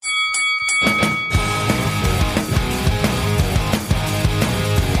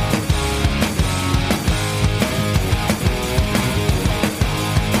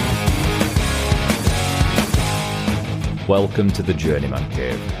Welcome to the Journeyman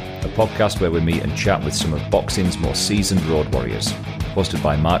Cave, a podcast where we meet and chat with some of boxing's most seasoned road warriors, hosted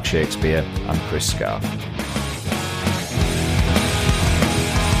by Mark Shakespeare and Chris Scarf.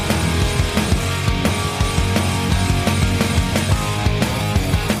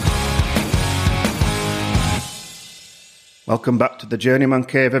 Welcome back to the Journeyman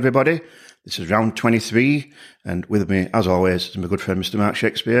Cave, everybody. This is round 23, and with me, as always, is my good friend Mr. Mark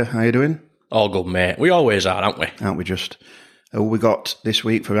Shakespeare. How are you doing? All good, mate. We always are, aren't we? Aren't we just? Who we got this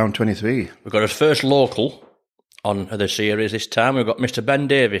week for round 23? We've got our first local on the series this time. We've got Mr. Ben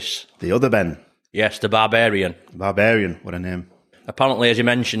Davies. The other Ben. Yes, the Barbarian. Barbarian, what a name. Apparently, as you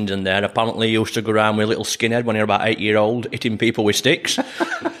mentioned in there, he used to go around with a little skinhead when he was about 8-year-old, hitting people with sticks.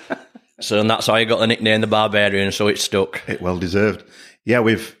 And that's how he got the nickname the Barbarian, so it stuck. It well deserved. Yeah,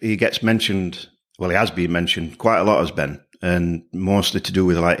 he gets mentioned, well, he has been mentioned quite a lot as Ben, and mostly to do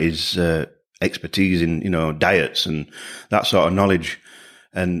with like his expertise in, diets and that sort of knowledge.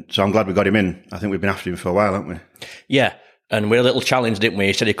 And so I'm glad we got him in. I think we've been after him for a while, haven't we? Yeah, and we had a little challenge, didn't we?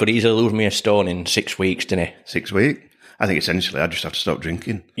 He said he could easily lose me a stone in 6 weeks, didn't he? 6 weeks? I think essentially I just have to stop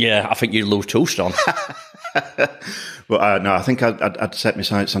drinking. Yeah, I think you'd lose 2 stone. But no, I think I'd set my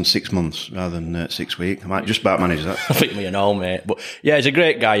sights on 6 months rather than 6 weeks. I might just about manage that. I think me mate. But yeah, he's a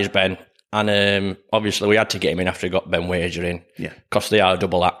great guy, he's Ben. And obviously we had to get him in after he got Ben Wager in. Yeah. Because they are a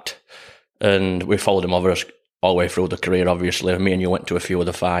double act. And we followed him over all the way through the career, obviously. Me and you went to a few of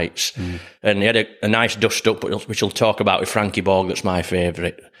the fights. And he had a nice dust-up, which we'll talk about with Frankie Borg, that's my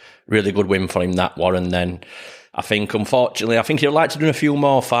favourite. Really good win for him, that one. And then I think, unfortunately, he'd like to do a few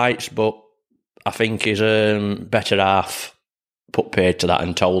more fights, but I think his better half put paid to that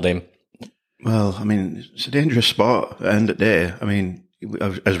and told him. Well, I mean, it's a dangerous sport at the end of the day. I mean,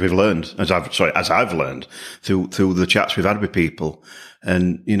 as we've learned, as I've learned through the chats we've had with people,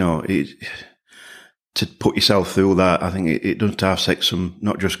 and to put yourself through that, I think it does take some,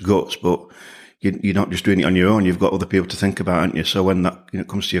 not just guts, but you're not just doing it on your own. You've got other people to think about, haven't you? So when that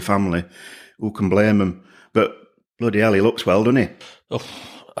comes to your family, who can blame them? But bloody hell, he looks well, doesn't he? Oh,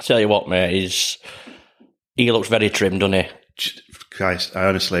 I tell you what, mate, he looks very trim, doesn't he? Christ,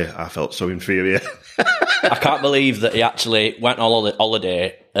 I felt so inferior. I can't believe that he actually went on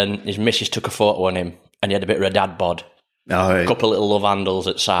holiday and his missus took a photo on him and he had a bit of a dad bod. Oh, right. A couple of little love handles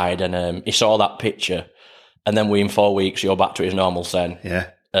at side, and he saw that picture, and then within 4 weeks, you're back to his normal sen. Yeah.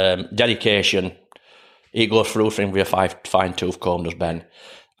 Dedication, he goes through things with a fine-tooth comb, does Ben.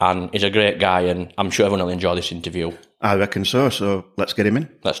 And he's a great guy, and I'm sure everyone will enjoy this interview. I reckon so let's get him in.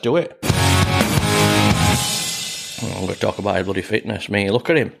 Let's do it. I'm going to talk about his bloody fitness.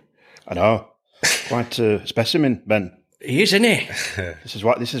 Look at him. I know. Quite a specimen, Ben. He is, isn't he?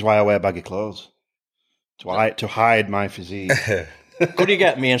 This is why I wear baggy clothes. To hide my physique. Could he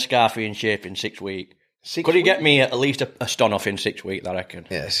get me and Scarfy in shape in 6 weeks? Could he get me at least a stone off in 6 weeks, I reckon?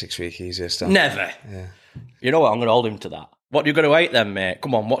 Yeah, 6 week easier stone. Never. Yeah. You know what? I'm going to hold him to that. What do you got to eat then, mate?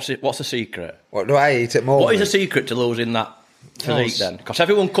 Come on, what's the secret? What do I eat at moment? What is the secret to losing that physique then? Because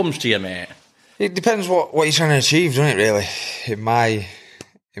everyone comes to you, mate. It depends what you're trying to achieve, doesn't it, really? In my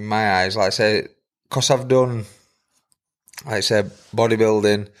eyes, like I say, because I've done, like I say,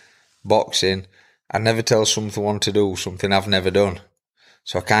 bodybuilding, boxing, I never tell someone to do something I've never done.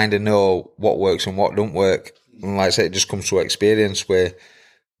 So I kind of know what works and what don't work. And like I say, it just comes through experience, where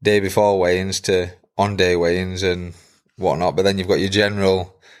day before weigh-ins to on-day weigh-ins and whatnot. But then you've got your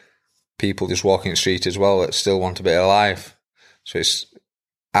general people just walking the street as well that still want a bit of life. So it's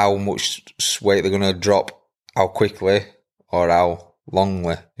how much weight they're going to drop, how quickly or how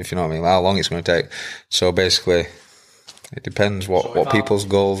longly, if you know what I mean, how long it's going to take. So basically, it depends what people's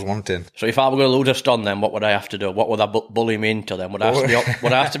goals wanting. So if I were going to lose a stone, then what would I have to do? What would I bully me into then? Would I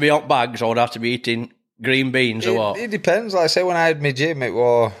have to be on bags, or would I have to be eating green beans or what? It depends. Like I say, when I had my gym,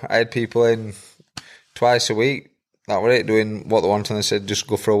 I had people in twice a week. That were it, doing what they want, and they said just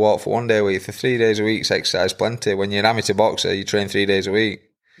go for a walk for 1 day a week. For 3 days a week, it's exercise plenty. When you're an amateur boxer, you train 3 days a week.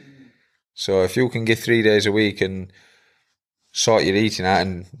 So if you can give 3 days a week and sort your eating out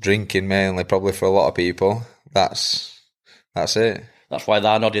and drinking mainly, probably for a lot of people, that's it. That's why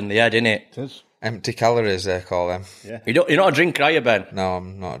they're nodding the head, innit? It is. Empty calories, they call them. Yeah. You're not a drinker, are you, Ben? No,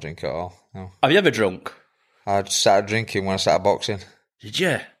 I'm not a drinker at all. No. Have you ever drunk? I started drinking when I started boxing. Did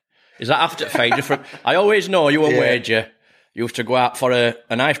you? Is that after fight different? I always know you and Wager used to go out for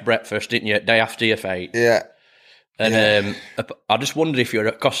a nice breakfast, didn't you, day after your fight? Yeah. And I just wondered if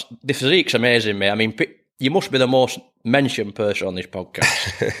because the physique's amazing, mate. I mean, you must be the most mention person on this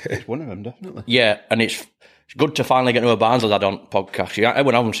podcast. It's one of them, definitely. Yeah, and it's good to finally get Noah Barnes lad on podcast. Yeah, I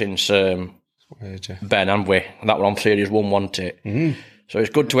went on since Ben, and we. And that were on Series 1, wasn't it? Mm-hmm. So it's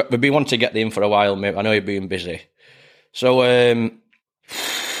good to... We've been wanting to get him for a while, mate. I know you've been busy. So, I'm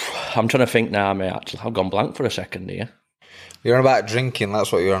trying to think now, mate. Actually, I've gone blank for a second here. You're on about drinking,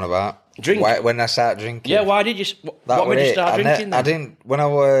 that's what you're on about. Drink? When I start drinking. Yeah, why did you... What made you start drinking then? I didn't... When I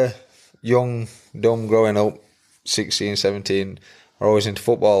was young, dumb, growing up, 16, 17, I was always into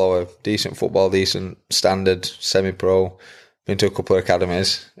football. I was decent football, decent standard, semi-pro. Been to a couple of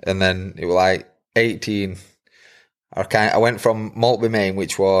academies. And then it was like 18... I went from Maltby Main,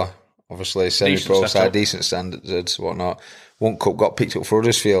 which were obviously semi-pro side, decent standards, whatnot. One cup got picked up for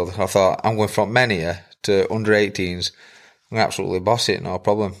Huddersfield. I thought, I'm going from many to under 18s. I'm going to absolutely boss it, no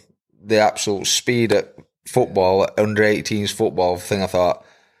problem. The absolute speed at football, at under 18s football thing, I thought,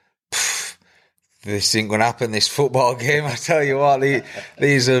 this ain't going to happen, this football game. I tell you what,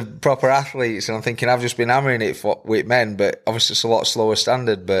 these are proper athletes. And I'm thinking, I've just been hammering it with men, but obviously it's a lot slower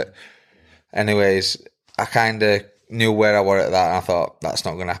standard. But anyways, I kind of knew where I were at that, and I thought that's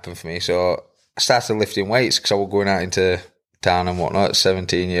not going to happen for me. So I started lifting weights because I was going out into town and whatnot at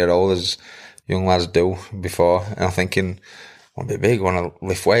 17-year-old, as young lads do before. And I'm thinking, I want to be big, I want to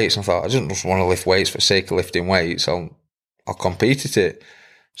lift weights. And I thought, I don't just want to lift weights for the sake of lifting weights. I'll compete at it.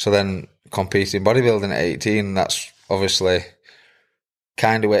 So then competed in bodybuilding at 18. And that's obviously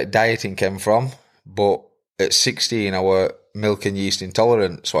kind of where dieting came from. But at 16, I were milk and yeast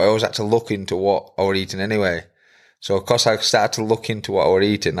intolerant. So I always had to look into what I was eating anyway. So, of course, I started to look into what I was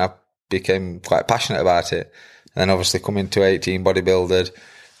eating. I became quite passionate about it. And then, obviously, coming to 18, bodybuilded,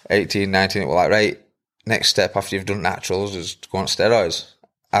 18, 19, it was like, right, next step after you've done naturals is to go on steroids.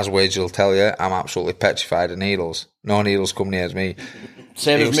 As Wage will tell you, I'm absolutely petrified of needles. No needles come near me.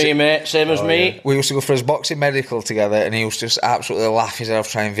 Same as me, mate. Same as me. Yeah. We used to go for his boxing medical together, and he used to just absolutely laugh his head off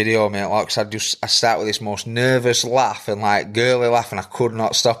trying video me. Like, cause I start with this most nervous laugh and like girly laugh, and I could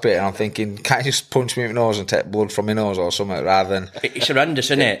not stop it. And I'm thinking, can't you just punch me in my nose and take blood from my nose or something rather than... It's horrendous,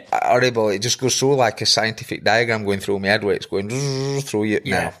 isn't it? Horrible. It just goes through like a scientific diagram going through my head where it's going through you.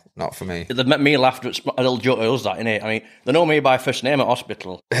 Yeah. No, not for me. They met me laugh at a little joke of us, that, innit? I mean, they know me by first name at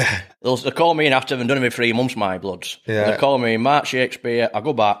hospital. They call me in after having done it for 3 months, my bloods. Yeah. And they call me Mark Shakespeare. I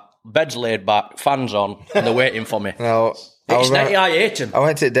go back, bed's laid back, fans on, and they're waiting for me. No, I hate him. I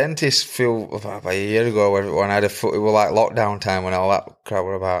went to the dentist about a year ago when I had it was like lockdown time when all that crap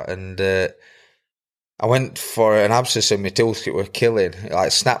were about, and I went for an abscess in my tooth. It was killing. It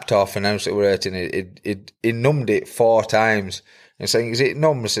like snapped off, and then it was hurting. It numbed it 4 times. And saying, is it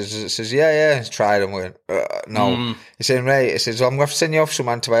numb? It says, yeah. He tried and went, no. He said, right. He says, well, I'm going to have to send you off some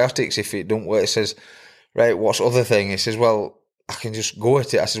antibiotics if it don't work. He says, right, what's the other thing? He says, well, I can just go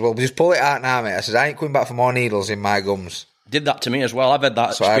at it. I says, well, just pull it out now, mate. I says, I ain't coming back for more needles in my gums. Did that to me as well. I've had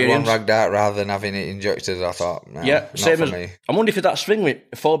that so experience. I had one ragged out rather than having it injected. I thought, no, yeah, not same for as me. I wonder if that's thing with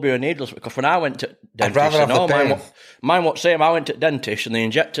phobia of needles, because when I went to dentist, I'd rather have the pain. Mine was same. I went to dentist and they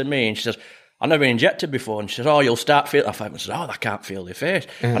injected me, and she says, I've never been injected before. And she says, oh, you'll start feeling... I thought, I can't feel your face.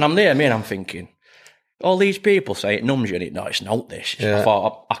 And I'm there, and I'm thinking, all these people say it numbs you, and no, it's not this. Yeah. I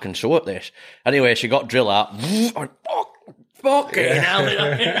thought, I can sort this. Anyway, she got drill out. Fucking hell,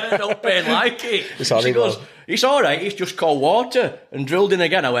 I don't pain like it. She goes, it's all right, it's just cold water. And drilled in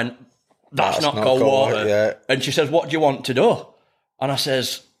again. I went, that's not cold water. Yeah. And she says, what do you want to do? And I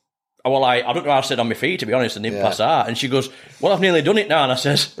says... Well, I don't know how I stayed on my feet, to be honest, and didn't pass out. And she goes, well, I've nearly done it now. And I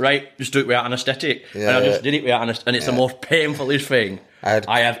says, right, just do it without anaesthetic. And I just did it without anaesthetic. And it's the most painfulest thing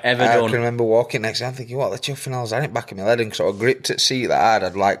I have ever done. I can remember walking next day, I'm thinking, what the chuffing hell's that? Back in my leg, and sort of gripped at seat that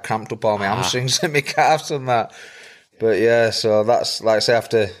I'd like cramped up all my hamstrings and my calves and that. But yeah, so that's, like I say,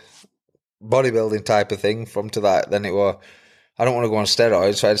 after bodybuilding type of thing, from to that, then it was, I don't want to go on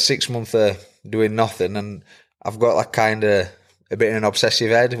steroids. So I had 6 months doing nothing, and I've got like kind of a bit in an obsessive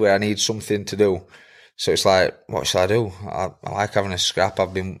head where I need something to do. So it's like, what should I do? I like having a scrap.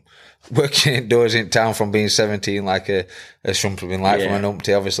 I've been working indoors in town from being 17, like a something been like from an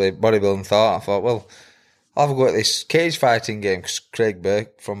umpty, obviously bodybuilding thought. I thought, well, I'll have a go at this cage fighting game, because Craig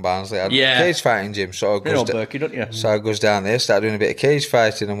Burke from Barnsley had a cage fighting gym. So I goes Burke, don't you? So I goes down there, start doing a bit of cage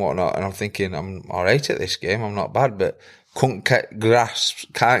fighting and whatnot, and I'm thinking, I'm all right at this game, I'm not bad, but can't get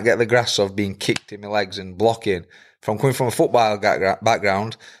the grasp of being kicked in my legs and blocking. From coming from a football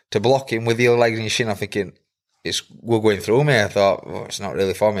background to blocking with your legs and your shin, I'm thinking, we're going through me. I thought, it's not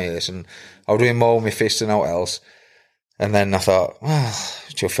really for me, this. And I was doing more with my fists and out else. And then I thought,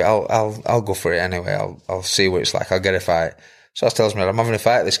 well, I'll go for it anyway. I'll see what it's like. I'll get a fight. So I tells me, I'm having a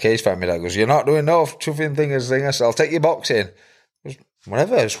fight at this cage fight. My dad goes, you're not doing no chuffing thing as thing. I said, I'll take you boxing. Goes,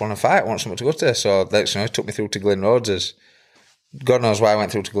 whatever, I just want to fight, I want something to go to. So that's, he took me through to Glyn Rhodes's. God knows why I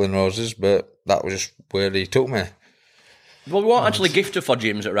went through to Glyn Rhodes's, but that was just where he took me. Well, we weren't actually gifted for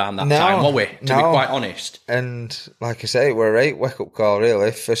gyms around that time, were we? To be quite honest. And like I say, it were a right wake-up call,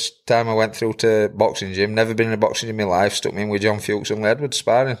 really. First time I went through to boxing gym, never been in a boxing gym in my life, stuck me in with John Fuchs and Lee Edwards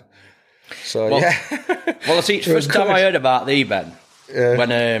sparring. So, yeah. Well, see, it's the first time I heard about thee, Ben. Yeah.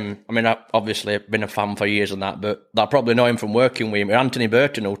 When, I've obviously been a fan for years and that, but I probably know him from working with him. Anthony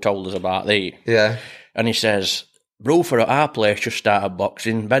Burton, who told us about thee. Yeah. And he says, Roofer at our place just started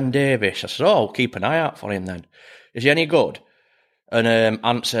boxing, Ben Davies. I said, oh, keep an eye out for him then. Is he any good? And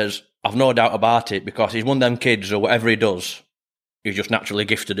Ant says, I've no doubt about it, because he's one of them kids, or whatever he does, he's just naturally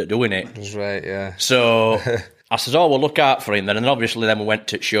gifted at doing it. That's right, yeah. So I said, oh, well, look out for him then. And obviously then we went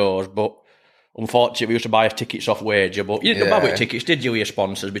to shows, but unfortunately we used to buy tickets off Wager, but you didn't buy with tickets, did you, your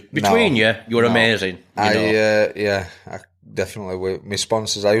sponsors? Between you were amazing. I definitely, my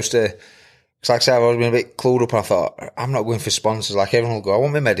sponsors, I used to... Because like I said, I've always been a bit clued up, and I thought, I'm not going for sponsors. Like, everyone will go, I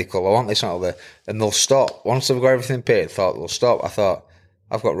want my medical, I want this and other. And they'll stop. Once they've got everything paid, they'll stop. I thought,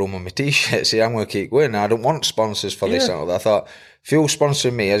 I've got room on my t-shirt, see, I'm going to keep going. I don't want sponsors for this and other. I thought, if you're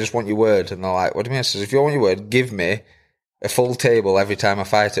sponsoring me, I just want your word. And they're like, what do you mean? I says, if you want your word, give me a full table every time I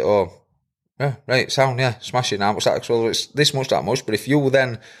fight at home. Yeah, right, sound, yeah, smashing. How much that? Well, it's this much, that much. But if you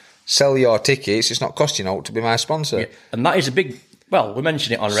then sell your tickets, it's not costing out to be my sponsor. Yeah. And that is a big... Well, we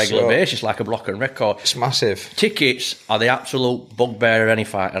mention it on a regular basis, like a block and record. It's massive. Tickets are the absolute bugbear of any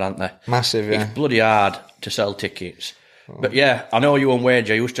fighter, aren't they? Massive, yeah. It's bloody hard to sell tickets. But yeah, I know you and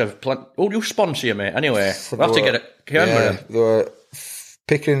Wager used to have plenty... Oh, you sponsor you, mate, anyway. We'll have to get it. Can you remember them? There were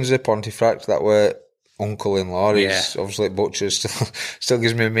Pickering's of Pontefract, that were uncle-in-law. He's obviously at Butcher's, still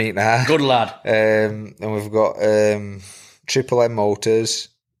gives me a meat and a half. Good lad. And we've got Triple M Motors.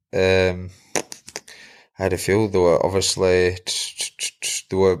 I had a few. There were obviously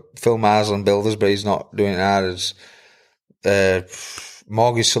Phil Marsland Builders, but he's not doing it as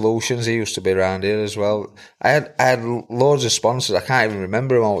Mortgage Solutions. He used to be around here as well. I had loads of sponsors. I can't even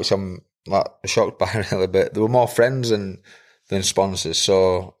remember them all, which I'm like shocked by really. But there were more friends than sponsors,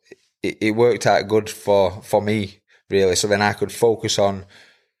 so it worked out good for me really. So then I could focus on.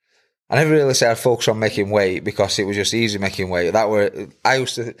 I never really said I'd focus on making weight, because it was just easy making weight. That was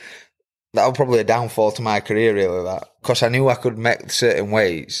probably a downfall to my career, really, that. Because I knew I could make certain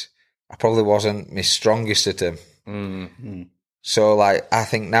weights. I probably wasn't my strongest at them. Mm-hmm. So, like, I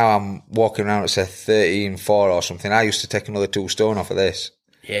think now I'm walking around at, say, 13.4 or something. I used to take another 2 stone off of this.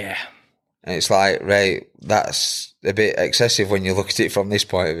 Yeah. And it's like, right, that's a bit excessive when you look at it from this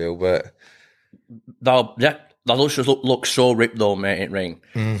point of view, but... That just looks so ripped, though, mate, in ring.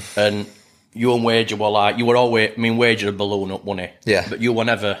 And you and Wager were like... You were always... I mean, Wager a balloon up, wasn't he? Yeah. But you were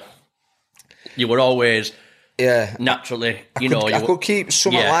never... You were always naturally, I could keep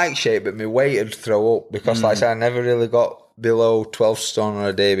somewhat like shape, but my weight would throw up, because, like I said, I never really got below 12 stone on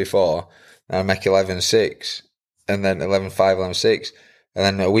a day before. And I'd make 11.6, and then 11.5, 11.6.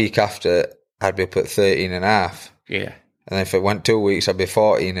 And then a week after, I'd be up at 13.5. Yeah. And then if it went 2 weeks, I'd be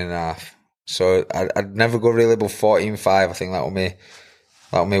 14.5. So I'd never go really above 14.5. I think that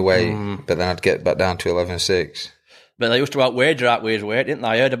would me weight. But then I'd get back down to 11.6. But they used to out Wager out with his weight, didn't they?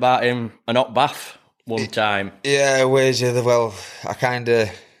 I heard about him a hot bath one time. Yeah, Wager, well, I kind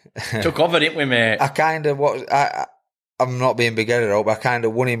of... Took over, didn't we, mate? I'm not being big-headed out, but I kind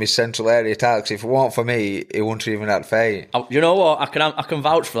of won him his central area title, because if it weren't for me, he wouldn't even had fight. You know what? I can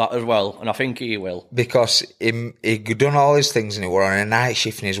vouch for that as well, and I think he will. Because he'd done all his things, and he were on a night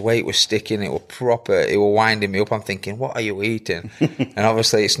shift, and his weight was sticking, it was proper, he was winding me up. I'm thinking, what are you eating? And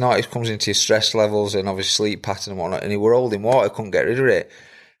obviously it's not, it comes into your stress levels and obviously sleep pattern and whatnot, and he were holding water, couldn't get rid of it.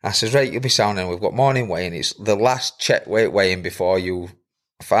 I says, right, you'll be sounding, we've got morning weighing, it's the last check weight weighing before you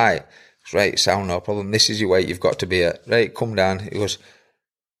fight. Right, sound, no problem. This is your weight you've got to be at. Right, come down. He goes,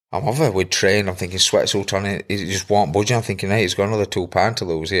 I'm over with train. I'm thinking sweatsuit on it. He just won't budge. I'm thinking, hey, he's got another £2 to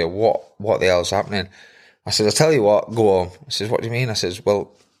lose here. What the hell's happening? I said, I'll tell you what, go home. I says, what do you mean? I says,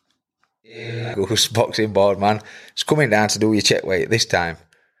 well, goes boxing board, man. It's coming down to do your check weight this time.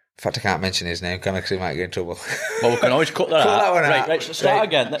 In fact, I can't mention his name, can I? Because he might get in trouble. Well, we can always cut that out. Right, start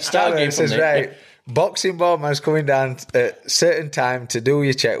again. Let's start again from there. Right. Boxing board man's coming down at certain time to do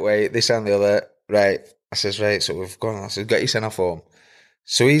your check weight, this and the other. Right. I says, right, so we've gone. I says, get your son off home.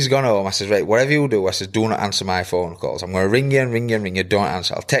 So he's gone home. I says, right, whatever you do, I says, do not answer my phone calls. I'm going to ring you, don't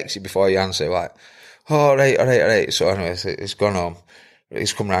answer. I'll text you before you answer. Like, oh, all right. So anyway, he's gone home.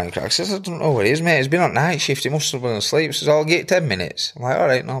 He's come round. I says, I don't know where he is, mate. He's been on night shift. He must have been asleep. He says, I'll get 10 minutes. I'm like, all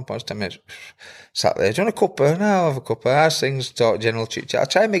right, no, it's 10 minutes. Sat there. Do you want a cuppa? No, I'll have a cuppa. Ask things, talk, general chit-chat. I'll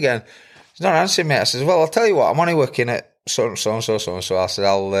try him again. He's not answering me. I says, well, I'll tell you what, I'm only working at so and so. I said,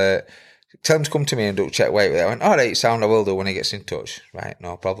 I'll tell him to come to me and do check weight with it. I went, all right, sound, I will do when he gets in touch. Right,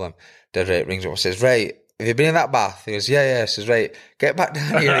 no problem. Dead rate rings up and says, right, have you been in that bath? He goes, yeah. Says, right, get back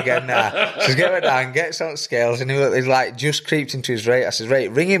down here again now. Says, get back down, get some scales. And he's like, just creeped into his rate. I says,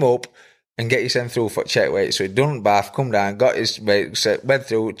 right, ring him up and get you sent through for check weight. So he done bath, come down, got his weight, went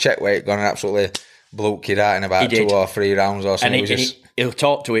through, check weight, gone and absolutely blew kid out in about 2 or 3 rounds or something. And he'll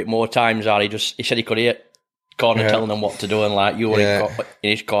talk to it more times, or he said he could hear corner telling them what to do, and like you were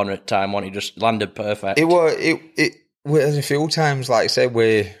in his corner at the time, when he just landed perfect. It was a few times, like I said,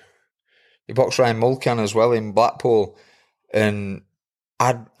 he boxed Ryan Mulcan as well in Blackpool, and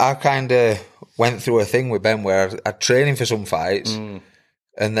I kind of went through a thing with Ben where I'd train him for some fights and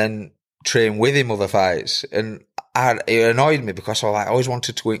then train with him other fights, and it annoyed me because I always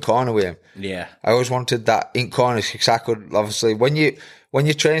wanted to go in corner with him. Yeah, I always wanted that in corners because I could obviously when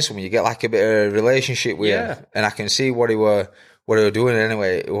you train someone, you get like a bit of a relationship with him, and I can see what he were doing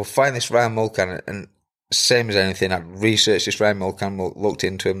anyway. We'll find this Ryan Mulcan, and same as anything, I researched this Ryan Mulcan, looked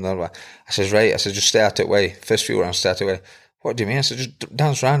into him. I says, right, just stay out of the way. First few rounds, stay out of the way. What do you mean? I said, just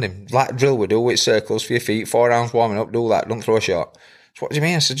dance around him. Like drill we do with circles for your feet, 4 rounds warming up, do that, don't throw a shot. So what do you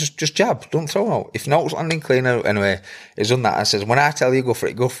mean? I said, just jab, don't throw no. If note's landing clean anyway, he's done that. I said, when I tell you go for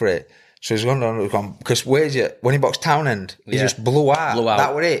it, go for it. So he's gone, because when he boxed Townend, he just blew out.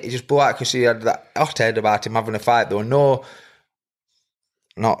 That was it. He just blew out because he had that hot head about him having a fight. There were no,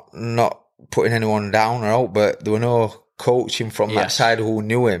 not putting anyone down or out, but there were no coaching from that side who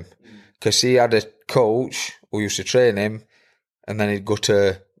knew him. Because he had a coach who used to train him, and then he'd go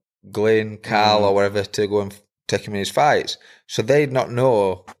to Glyn, Carl, or whatever to go and take him in his fights. So they'd not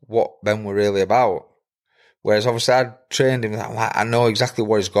know what Ben were really about. Whereas obviously I'd trained him, I know exactly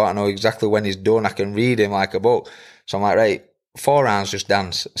what he's got, I know exactly when he's done, I can read him like a book. So I'm like, right, 4 rounds, just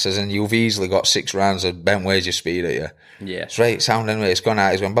dance. Says, and you've easily got 6 rounds of Ben Wage's speed at you. Yeah. It's right, sound anyway, it's gone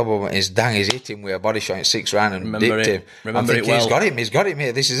out, he's gone, blah, blah, blah. He's hit him with a body shot in 6 round and dipped him. Remember it well. He's got him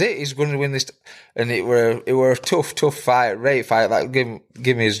here, this is it, he's going to win this. And it were a tough fight, great fight. Like, give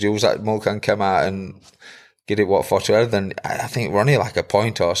me his dues, that Mulcan came out and get it, 4-2. Then I think it were only like a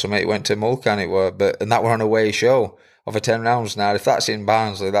point or something. It went to Mulcan, and that were on a away show of a 10 rounds now. If that's in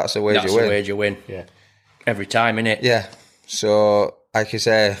Barnsley, that's a wage you win. That's a wage you win. Yeah. Every time, innit? Yeah. So, like I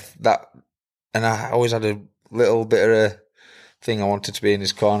say, that, and I always had a little bit of a thing I wanted to be in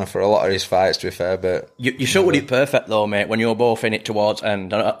his corner for a lot of his fights, to be fair, but... You sorted it perfect, though, mate, when you were both in it towards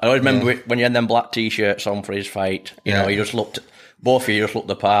end. I always remember when you had them black T-shirts on for his fight. You know, both of you just looked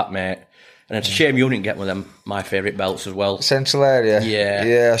the part, mate. And it's a shame you didn't get one of them, my favourite belts as well. Central area? Yeah.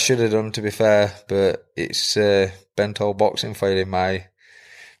 Yeah, I should have done, to be fair, but it's bent all boxing for you in my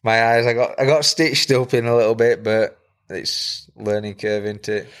eyes. I got stitched up in a little bit, but it's learning curve, isn't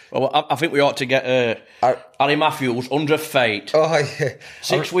it? Well, I think we ought to get Harry Matthews, 100th fight. Oh, yeah.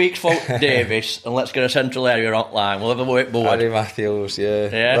 6 weeks for Davies, and let's get a central area hotline. We'll have a work board. Harry Matthews,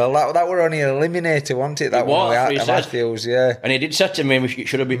 yeah. Well, that were only an eliminator, wasn't it? That one with Matthews, yeah. And he did say to me, it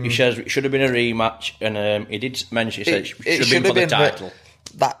should have been. He says it should have been a rematch, and he did mention. He said it should have been for the title.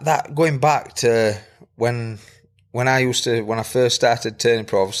 That going back to when I first started turning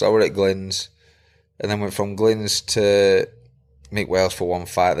pro, so I were at Glyn's, and then went from Glyn's to Mick Wales for one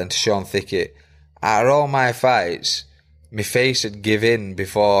fight, then to Sean Thickett. Out of all my fights, my face would give in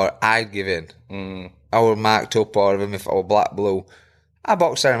before I'd give in. I was marked up, or even if I was black blue. I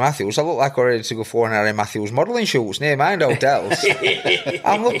boxed Harry Matthews. I look like I'm ready to go for an Harry Matthews modelling shoots near Mind Hotels.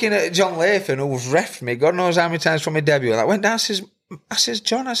 I'm looking at John Lathan, who's refed me, God knows how many times from my debut. And I went down, I says,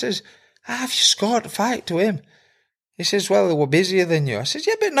 John, have you scored a fight to him? He says, well, they were busier than you. I says,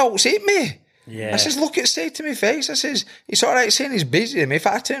 yeah, but no, it's hit me. Yeah. I says, say to me face. I says, it's all right saying he's busier than me. If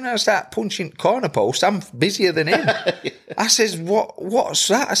I turn around and start punching corner post, I'm busier than him. I says, what's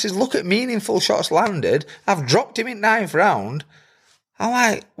that? I says, look at meaningful shots landed. I've dropped him in 9th round. I'm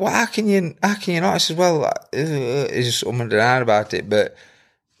like, well, how can you not? I says, well, he's something denied about it, but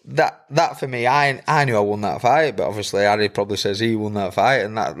that for me, I knew I won that fight, but obviously Harry probably says he won that fight,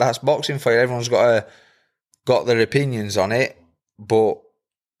 and that's boxing for you. Everyone's got their opinions on it, but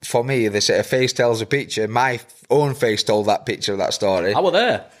for me, they say a face tells a picture. My own face told that picture of that story. I was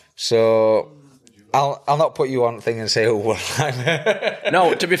there. So I'll not put you on thing and say who won.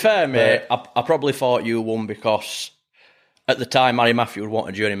 No, to be fair, mate, I probably thought you won because at the time Harry Matthews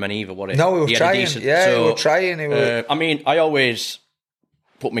wasn't a journeyman either, was it? No, we were trying. We were trying. I mean, I always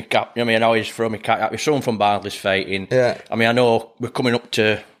put my cap. I always throw my cap out. If someone from Barnsley's fighting, I mean, I know we're coming up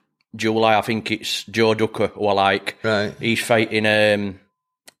to July. I think it's Joe Ducker who I like. Right. He's fighting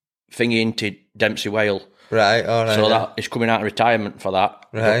thingy into Dempsey Whale. Right, all right. So that is coming out of retirement for that.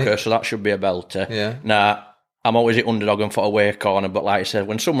 Right. Ducker, so that should be a belter. Yeah. Now, I'm always the underdog and for away corner, but like I said,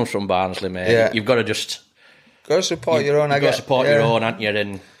 when someone's from Barnsley, mate, you've got to just... Go support your own, I guess. You've got to support your own, haven't you?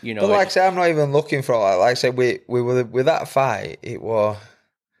 And, you know... But like I say, I'm not even looking for... Like I said, we were with that fight, it was...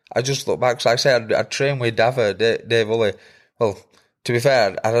 I just look back, so like I said, I'd trained with Dave Ulley. Well, to be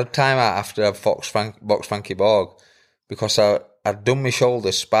fair, I had time out after I boxed Frankie Borg because I'd done my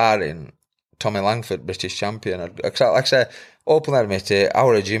shoulder sparring Tommy Langford, British champion. Like I said, openly admit it, I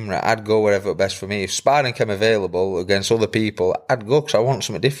were a gym rat, I'd go wherever best for me. If sparring came available against other people, I'd go because I want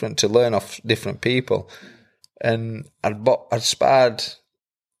something different to learn off different people. And I'd sparred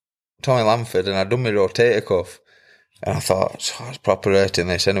Tommy Langford and I'd done my rotator cuff. And I thought, it's proper hurting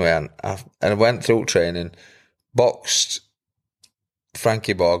this anyway. And I went through training, boxed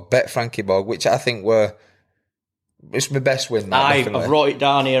Frankie Borg, bet Frankie Borg, which I think it's my best win. I wrote it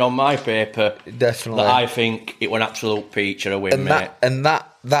down here on my paper. Definitely. That I think it was an absolute peach of a win, mate. And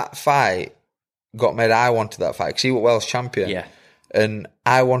that fight got made. I wanted that fight because he was Welsh champion. Yeah. And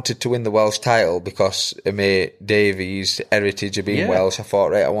I wanted to win the Welsh title because of my Davies heritage of being Welsh. I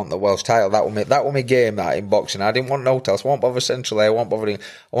thought, right, I want the Welsh title. That was my game that in boxing. I didn't want no else. I won't bother Central. I wanted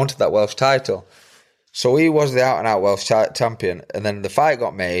that Welsh title. So he was the out-and-out Welsh champion. And then the fight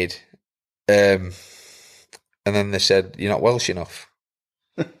got made. And then they said, you're not Welsh enough.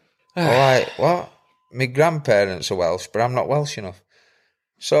 All right, what? My grandparents are Welsh, but I'm not Welsh enough.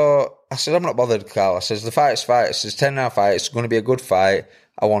 So I said, I'm not bothered, Carl. I says, the fight's fight. I says, 10-round fight. It's going to be a good fight.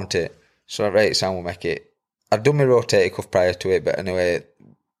 I want it. So right, Sam will make it. I'd done my rotator cuff prior to it, but anyway,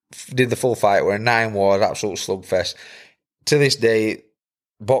 did the full fight. We're in 9 wars, absolute slugfest. To this day,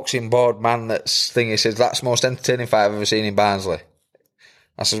 boxing board man that's thingy says, that's the most entertaining fight I've ever seen in Barnsley.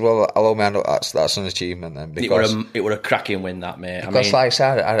 I says, well, I'll hold my hand up. That's an achievement then. Because it were a cracking win, that, mate. Because like I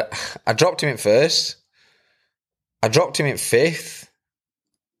said, I dropped him in first. I dropped him in 5th.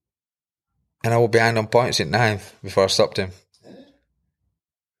 And I was behind on points in 9th before I stopped him.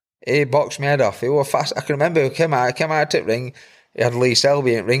 He boxed my head off. He was fast. I can remember he came out at the ring. He had Lee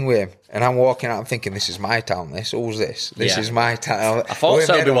Selby in ring with him. And I'm walking out, I'm thinking, this is my town, this. Who's this? This is my town. I thought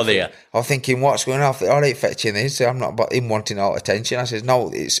Selby was there. I was thinking, what's going on? All right, fetching this. I'm not about him wanting all attention. I says, no,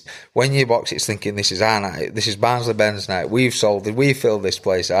 it's when you box, it's thinking, this is our night. This is Barnsley Ben's night. We've sold it. We filled this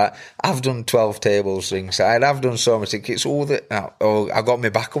place out. I've done 12 tables ringside. I've done so much. It's all that. I got my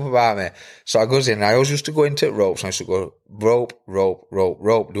back up about me. So I goes in. I always used to go into ropes. I used to go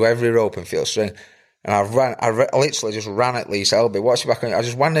rope, do every rope and feel string. And I literally just ran at Lee Selby, watched it back on. I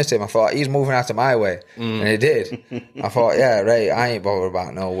just ran at him. I thought, he's moving out of my way. And he did. I thought, yeah, right, I ain't bothered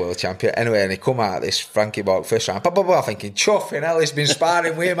about no world champion. Anyway, and he come out this Frankie Borg first round. Thinking, chuffing hell, he's been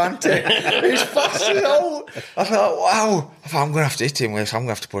sparring with him, hasn't he? He's fast as hell. I thought, wow. I thought, I'm going to have to hit him with this. I'm going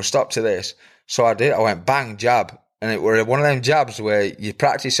to have to put a stop to this. So I did. I went bang, jab. And it were one of them jabs where you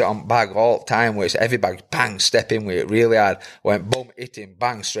practice it on bag all the time, where it's heavy bag, bang, step in with it really hard. I went boom, hit him,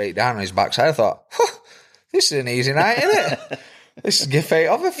 bang, straight down on his backside. I thought, this is an easy night, isn't it? This is Giffey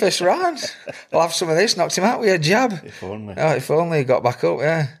off the first round. I'll have some of this, knocked him out with a jab. If only he got back up,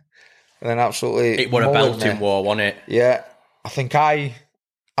 yeah. And then absolutely... It was a belting war, wasn't it? Yeah. I think I've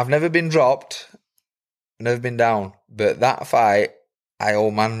never been dropped, never been down, but that fight, I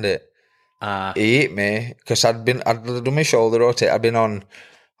old-manned it. He hit me because I'd done my shoulder rotate. I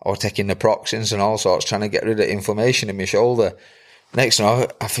was taking naproxens and all sorts, trying to get rid of inflammation in my shoulder. Next thing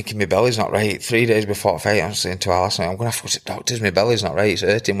I'm thinking my belly's not right. 3 days before the fight, I'm saying to her last night, I'm going to have to go to the doctors. My belly's not right. It's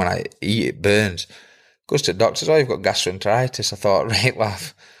hurting when I eat. It burns. Goes to the doctors. Oh, you've got gastroenteritis. I thought, right,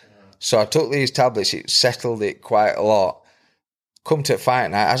 laugh. So I took these tablets. It settled it quite a lot. Come to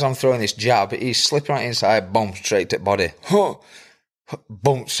fight night, as I'm throwing this jab, he's slipping right inside, boom, straight to the body.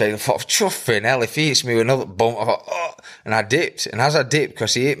 Bump straight. I thought, chuffing hell, if he hits me with another bump, I thought, oh. And I dipped. And as I dipped,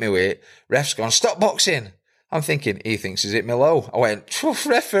 because he hit me with it, ref's gone, stop boxing. I'm thinking, he thinks he's hit me low. I went, chuff,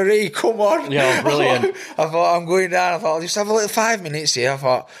 referee, come on. Yeah, brilliant. I thought, I'm going down. I thought, I'll just have a little 5 minutes here. I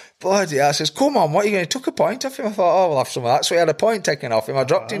thought, bloody hell. I says, come on, what are you going to? Took a point off him. I thought, oh, we'll have some of that. So he had a point taken off him. I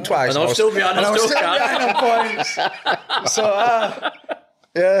dropped him twice. And I was still behind on points. So,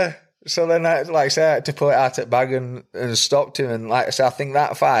 yeah. So then, like I said, I had to pull it out at bag and stopped him. And like I said, I think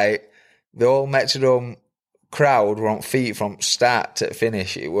that fight, the whole Metrodome crowd were on feet from start to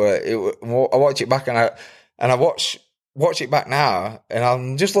finish. I watch it back and I watch it back now, and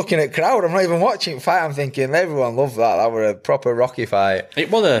I'm just looking at crowd. I'm not even watching the fight. I'm thinking everyone loved that. That were a proper Rocky fight. It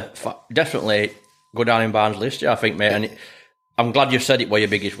was definitely go down in Barnes' list, I think, mate. And I'm glad you said it was your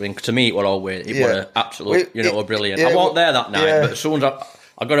biggest win. 'Cause to me, it was always was absolute, brilliant. I wasn't there that night, but as soon as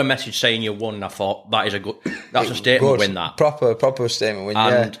I got a message saying you won. And I thought that's a statement win. That proper statement win.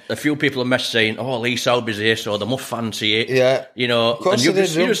 And a few people have messaged saying, "Oh, Lee Selby's here, so they must fancy it." Yeah, you know, and you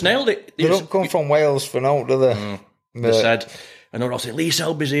just nailed it. They don't come from Wales for now, do they? They said, and they're all saying, "Lee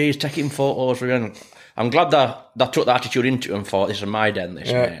Selby's here, he's taking photos." I'm glad that they took the attitude into it and thought, "This is my den,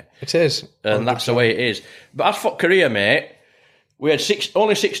 mate." It is, and that's the way it is. But as for career, mate. We had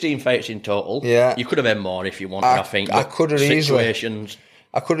only 16 fights in total. Yeah. You could have had more if you wanted, I think. I could have easily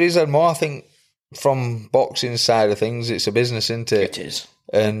had more. I think from boxing side of things, it's a business, isn't it? It is.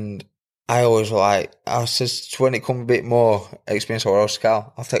 And I always says, when it comes a bit more experience, I'll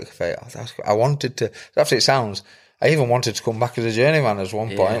take a fight. I wanted to, after it sounds, I even wanted to come back as a journeyman at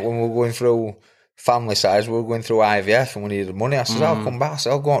one point when we were going through family size, we were going through IVF and we needed money. I said, I'll come back. I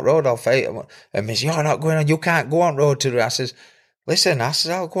said, I'll go on road, I'll fight. And Miss, you're not going on, you can't go on road to do it. I says, listen,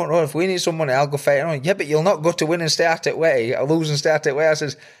 I'll go on road. If we need some money, I'll go fight. Yeah, but you'll not go to win and stay at it way, or lose and stay at it way. I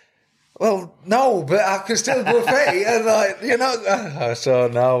says, well, no, but I can still go fight. And you're not. So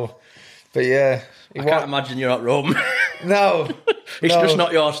no, but yeah, I can't imagine you're at Rome. No, it's just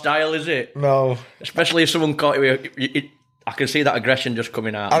not your style, is it? No, especially if someone caught you. I can see that aggression just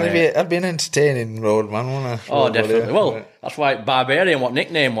coming out. I'd be an entertaining road man, wouldn't I? Oh, definitely. Well, that's why Barbarian. What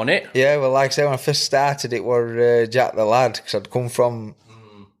nickname wasn't it? Yeah, well, like I said, when I first started, it was Jack the Lad, because I'd come from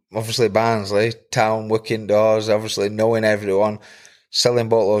obviously Barnsley town, working doors, obviously knowing everyone, selling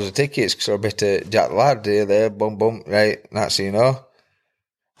boatloads of tickets because I'm a bit of Jack the Lad here, there, bum bum, right? That's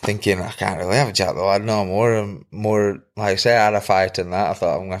thinking I can't really have a Jack the Lad no more. And more, like I say, I had a fight and that. I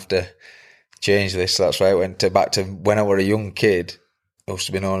thought I'm gonna have to change this. That's why I went back to when I was a young kid. I used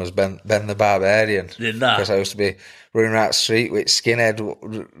to be known as Ben the Barbarian. Did that? Because I used to be running around the street with skinhead,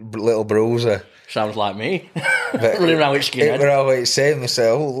 little bruiser. Sounds like me. Running around with skinhead. It was always the same. They say,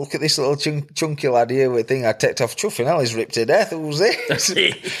 oh, look at this little chunky lad here with thing I take off chuffing. Hell, he's ripped to death. Who's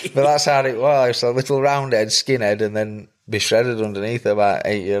this? But that's how it was. So a little roundhead, skinhead, and then be shredded underneath about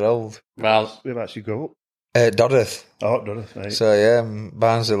 8-year-old. Well, whereabouts you go up? Dodderth. Oh, Dodderth, right. So yeah,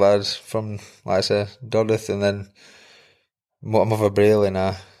 Barnsley lads from, like I say, Dodderth, and then I'm of a Brayley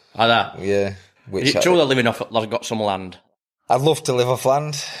now. Oh, that? Yeah. Is it true they're living off, they've got some land? I'd love to live off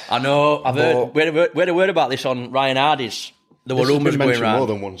land. I know, I've heard, we had a word about this on Ryan Hardy's. There were rumours going around. More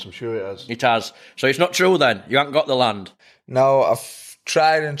than once, I'm sure it has. It has. So it's not true then? You haven't got the land? No, I've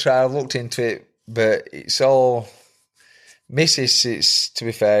tried, I've looked into it, but it's all... Mrs. to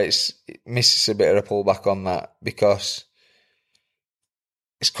be fair, Mrs. a bit of a pullback on that because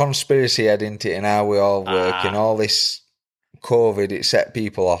it's conspiracy head into it and how we all work and all this COVID, it set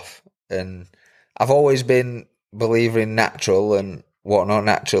people off. And I've always been a believer in natural and whatnot,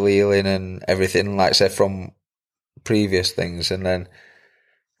 natural healing and everything, like I said, from previous things. And then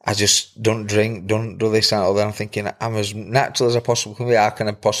I just don't drink, don't do this and all that. I'm thinking, I'm as natural as I possibly can be. How can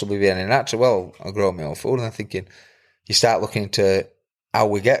I possibly be any natural? Well, I grow my own food. And I'm thinking... You start looking into how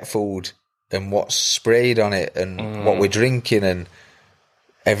we get food and what's sprayed on it and what we're drinking and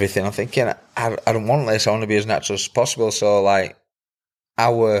everything. I'm thinking, I don't want this. I want to be as natural as possible. So, like,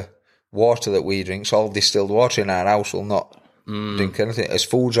 our water that we drink, it's all distilled water in our house, will not drink anything. As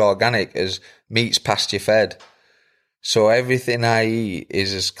food's organic, as meat's pasture fed. So everything I eat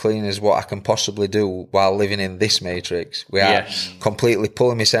is as clean as what I can possibly do while living in this matrix. We are completely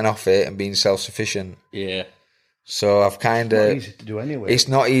pulling myself off it and being self-sufficient. Yeah. So I've kind of... It's not easy to do anyway. It's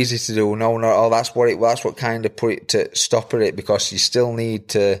not easy to do. No, not at all. That's what kind of put it to stop at it, because you still need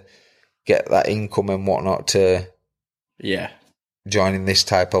to get that income and whatnot to join in this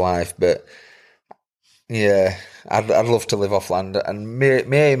type of life. But yeah, I'd love to live off land. And my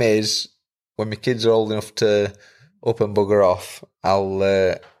aim is, when my kids are old enough to up and bugger off, I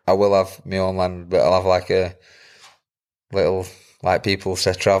will have my own land, but I'll have like a little... Like people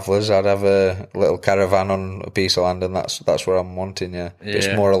say, travellers, I'd have a little caravan on a piece of land, and that's what I'm wanting. Yeah, it's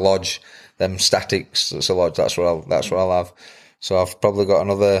more a lodge. Them statics, that's a lodge. That's what I'll have. So I've probably got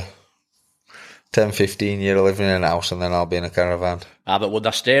another 10, 15 years living in a house, and then I'll be in a caravan. But would I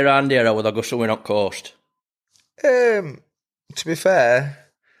stay around here, or would I go somewhere on coast? To be fair,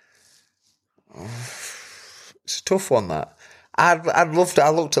 it's a tough one. That I'd love to. I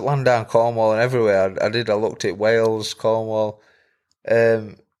looked at land down Cornwall and everywhere. I did. I looked at Wales, Cornwall.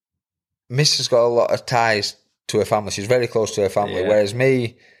 Miss has got a lot of ties to her family. She's very close to her family. Whereas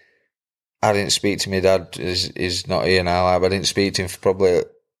me, I didn't speak to my dad. Is not here now. I didn't speak to him for probably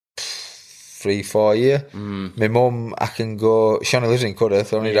 3-4 years. My mum, I can go. She only lives in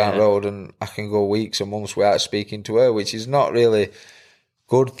Cudworth, only down the road, and I can go weeks and months without speaking to her, which is not really a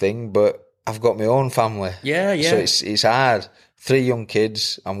good thing. But I've got my own family. Yeah. So it's hard. 3 young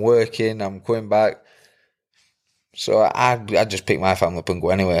kids. I'm working. I'm coming back. So I'd just pick my family up and go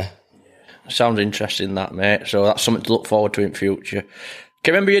anywhere. Sounds interesting, that, mate. So that's something to look forward to in future.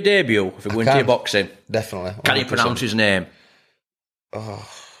 Can you remember your debut if you went to your boxing? Definitely. 100%. Can you pronounce his name? Oh.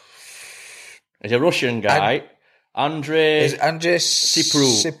 He's a Russian guy. Andrei Sipur.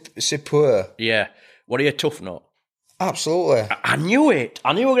 Yeah. What are you, tough nut? Absolutely. I knew it.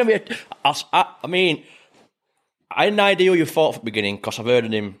 I knew we were going to be... I mean, I had an idea who you fought at the beginning because I've heard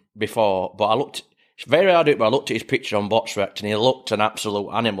of him before, but I looked... It's very hard to do it, but I looked at his picture on BoxRec and he looked an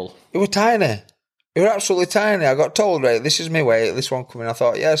absolute animal. He was tiny. He was absolutely tiny. I got told, right, this is my weight, this one coming. I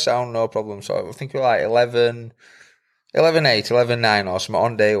thought, yeah, sound, no problem. So I think we were like 11'8", 11'9" or something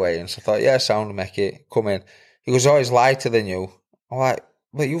on day weighing. So I thought, yeah, sound, make it, come in. He was always lighter than you. I'm like,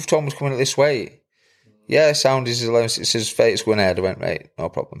 but you've told me to come in at this weight. Yeah, sound is 11. It says Fate's going ahead. I went, right, no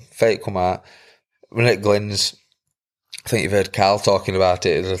problem. Fate come out. When at Glenn's, I think you've heard Carl talking about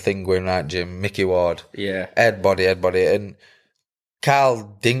it. There's a thing going right, Jim. Mickey Ward. Yeah. Head body. And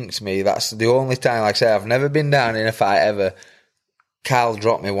Carl dinked me. That's the only time, like I say, I've never been down in a fight ever. Carl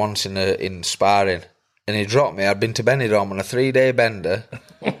dropped me once in sparring. And he dropped me. I'd been to Benidorm on a 3-day bender.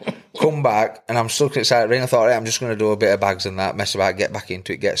 Come back, and I'm stuck inside the ring. I thought, right, I'm just going to do a bit of bags and that, mess about, get back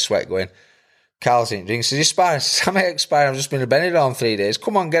into it, get sweat going. Carl's in the ring. He says, you're sparring. I said, I'm expiring. I've just been to Benidorm 3 days.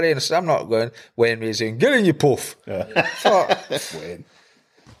 Come on, get in. I said, I'm not going. Wayne Reed's saying, get in, you puff. Yeah. I thought, Wayne.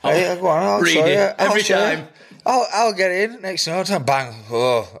 Hey, go on, I'll show you. Every time. I'll get in. Next time, bang.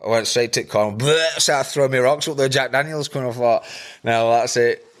 Oh, I went straight to the corner. Bleh, started throwing me rocks up there. Jack Daniels coming. I thought, no, that's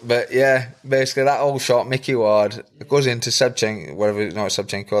it. But yeah, basically that old shot, Mickey Ward, it goes into Sebchenko, whatever, no,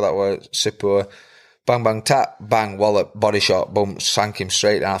 Sebchenko, that was Sipur. Bang, bang, tap, bang, wallop, body shot, boom, sank him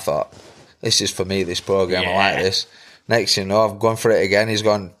straight. And I thought, this is for me, this program. I like this. Next thing you know, I've gone for it again. He's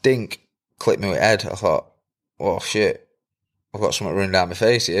gone, dink, clipped me with head. I thought, oh shit, I've got something running down my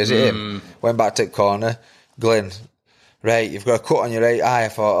face here. Is it him? Went back to the corner. Glenn, right, you've got a cut on your right eye. I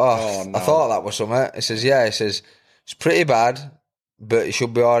thought, oh no. I thought that was something. He says, yeah. He says, it's pretty bad, but it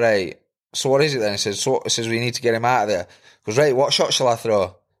should be all right. So what is it then? He says, we need to get him out of there. He goes, right, what shot shall I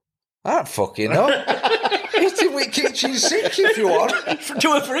throw? I don't fucking know. Hit him with kitchen sink if you want. 2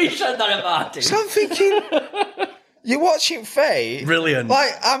 or 3 said that about him. So I'm thinking, you're watching Fate. Brilliant.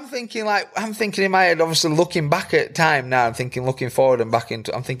 I'm thinking in my head, obviously looking back at time now, I'm thinking looking forward and back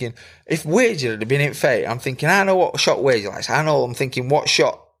into, I'm thinking, if Wager had been in Fate, I'm thinking, I know what shot Wager likes. I'm thinking what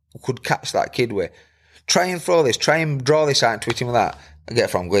shot could catch that kid with. Try and throw this, try and draw this out and twit him with that. I get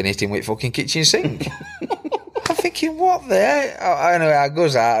from Glenn hitting with fucking kitchen sink. I'm thinking, what the hell? Anyway, I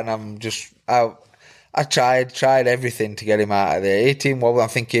goes out and I'm just, I tried everything to get him out of there. 18 wobble, I'm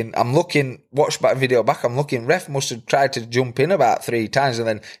thinking, watch back video back, I'm looking, ref must have tried to jump in about 3 times and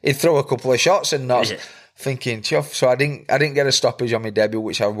then he'd throw a couple of shots and not. Yeah. Thinking, chuff. So I didn't get a stoppage on my debut,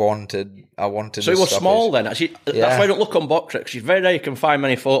 which I wanted. So he was small then. Actually, that's why I don't look on BoxRec, because it's very rare you can find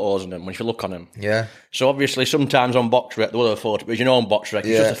many photos of him when you look on him. Yeah. So obviously, sometimes on BoxRec, the other photo, but on BoxRec,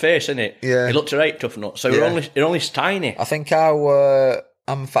 it's just a face, isn't it? Yeah. He looks a right tough nut. So you're only tiny. I think I'm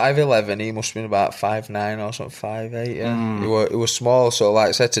 5'11", he must have been about 5'9" or something, 5'8", yeah. He was small, so like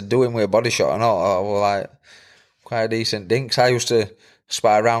I said, to do him with a body shot and all, I was like, quite a decent dinks. I used to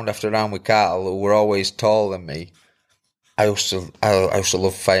spar round after round with Carl, who were always taller than me. I used to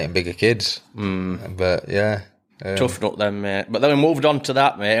love fighting bigger kids. But yeah. Tough nut then, mate. But then we moved on to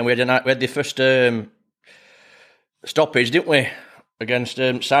that, mate, and we had the first stoppage, didn't we? Against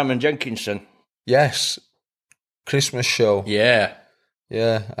Simon Jenkinson. Yes. Christmas show. Yeah.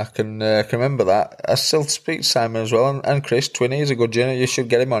 Yeah, I can remember that. I still speak to Simon as well, and Chris, Twinny, he's a good junior. You should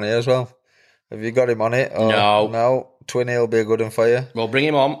get him on here as well. Have you got him on it? No. Twinny will be a good one for you. Well, bring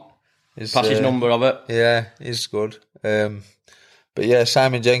him on. Pass his number of it. Yeah, he's good. But yeah,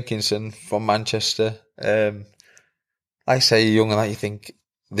 Simon Jenkinson from Manchester. I say you're young and that you think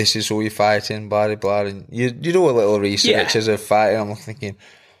this is who you're fighting, blah, blah, and you do a little research as a fighter. I'm thinking,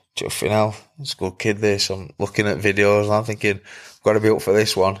 chuffing hell, it's a good kid this. I'm looking at videos and I'm thinking, got to be up for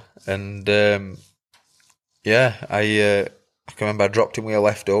this one. And I can remember I dropped him with a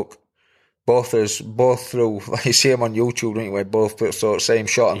left hook. Both through, like you see him on YouTube, don't you, where both put the same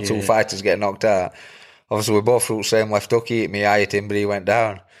shot and 2 fighters get knocked out. Obviously, we both threw the same left hook. He hit me, I hit him, but he went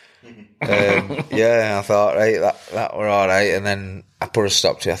down. I thought, right, that were all right. And then I put a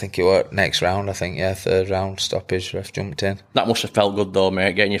stop to it. I think it was next round, 3rd round stoppage, ref jumped in. That must have felt good though,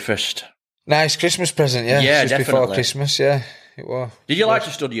 mate, getting your first. Nice Christmas present, yeah. Yeah, just definitely. Before Christmas, yeah, it was. Did you like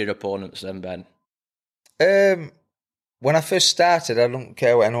to study your opponents then, Ben? When I first started, I don't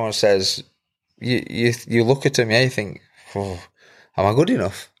care what anyone says. You look at them, you think, am I good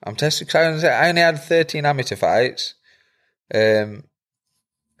enough? I'm tested. I only had 13 amateur fights. And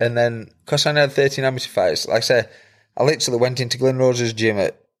then, because I only had 13 amateur fights, like I say, I literally went into Glen Rose's gym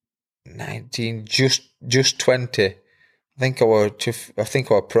at 19, just 20. I think I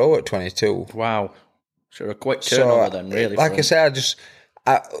were pro at 22. Wow. So a quick turnover then, really. Like I said,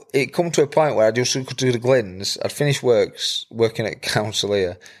 it come to a point where I just go to the Glens. I'd finished working at council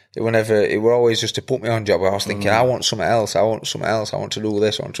here. It were always just to put me on job. I was thinking, I want something else. I want to do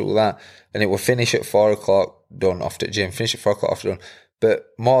this. I want to do that. And it would finish at 4 o'clock, done, off to the gym. Finish at 4 o'clock, off to done. But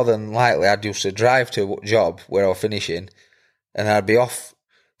more than likely, I'd used to drive to a job where I was finishing, and I'd be off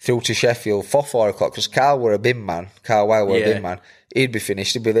through to Sheffield for 4 o'clock, because Carl were a bin man. Carl Weil were a bin man. He'd be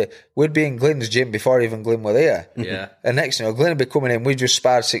finished. He'd be there. We'd be in Glyn's gym before even Glyn were there. Yeah. And next thing, Glyn would be coming in. We just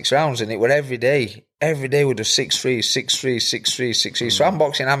sparred 6 rounds, and it were every day. Every day we'd do 6-3, 6-3, 6-3, 6-3. So I'm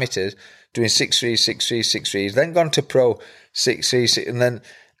boxing amateurs, doing 6-3, 6-3, 6-3s. Then gone to pro, 6-3, and then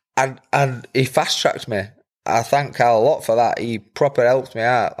and he fast tracked me. I thank Carl a lot for that. He proper helped me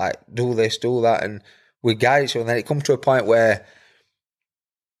out, like, do this, do that, and we guide each other. And then it come to a point where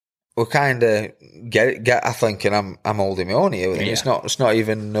we kind of get. I think, and I'm holding my own here. Yeah. It's not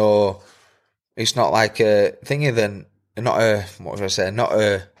even no. It's not like a thingy. Then not a what was I saying? Not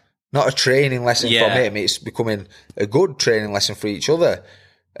a training lesson from him. It's becoming a good training lesson for each other.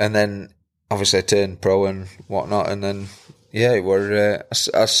 And then obviously I turned pro and whatnot. And then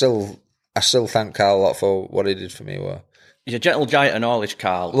I still thank Carl a lot for what he did for me. He's a gentle giant and all, is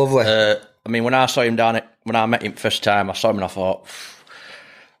Carl. Lovely. I mean, when I saw him when I met him first time, I saw him and I thought,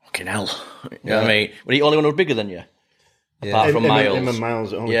 fucking hell. You know what I mean? Was he only one who was bigger than you? Apart from Miles. Him and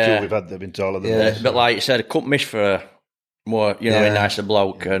Miles, only two we've had that have been taller than us. But like you said, I couldn't miss for a more, a nicer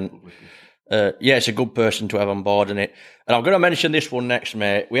bloke. And it's a good person to have on board in it. And I'm going to mention this one next,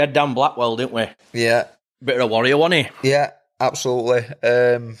 mate. We had Dan Blackwell, didn't we? Yeah. Bit of a warrior, wasn't he? Yeah, absolutely.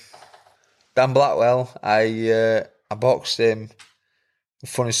 Dan Blackwell, I boxed him. A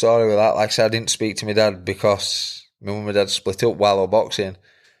funny story with that. Like I said, I didn't speak to my dad because my mum and dad split up while I was boxing.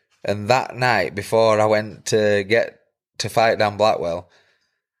 And that night, before I went to fight Dan Blackwell,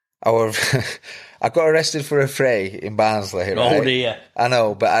 I got arrested for a fray in Barnsley. Right? Oh dear. I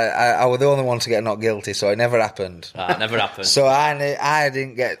know, but I was the only one to get not guilty, so it never happened. It never happened. So I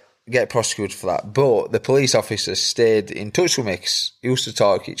didn't get prosecuted for that. But the police officer stayed in touch with me because he used to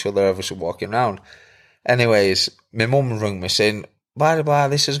talk to each other as we were walking around. Anyways, my mum rang me saying, blah, blah,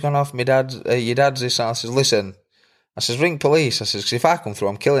 this has gone off. My dad, your dad's this. And I says, listen, I says, ring police. I says, 'cause if I come through,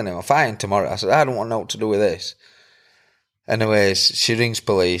 I'm killing him. I'm fighting tomorrow. I said, I don't want no to do with this. Anyways, she rings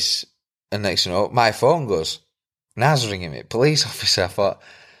police, and next thing you know, my phone goes. Naz ringing me, police officer. I thought,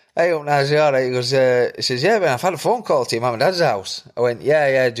 hey, up Naz, you all right? He goes, he says, yeah, man, I've had a phone call to your mum and dad's house. I went,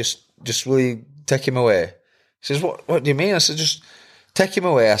 yeah, just will you take him away? He says, what do you mean? I said, just take him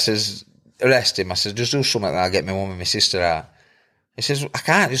away. I says, arrest him. I said, just do something and I'll get my mum and my sister out. He says, I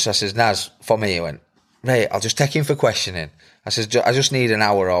can't just. I says, Naz, for me. He went, right, I'll just take him for questioning. I says, I just need an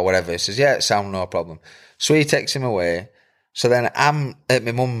hour or whatever. He says, yeah, it sounds no problem. So he takes him away. So then I'm at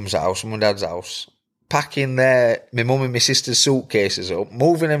my mum's house, mum and dad's house, packing my mum and my sister's suitcases up,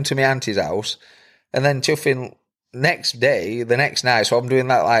 moving them to my auntie's house, and then chuffing the next night, so I'm doing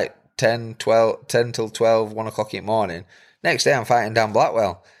that like 10 till 12, 1 o'clock in the morning. Next day I'm fighting Dan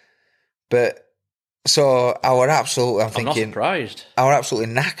Blackwell. But, so I were absolutely, I'm thinking, not surprised. I were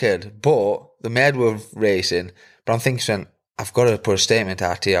absolutely knackered, but the maid were racing, but I'm thinking, I've got to put a statement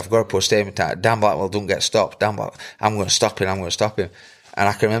out here. Dan Blackwell don't get stopped. I'm going to stop him. And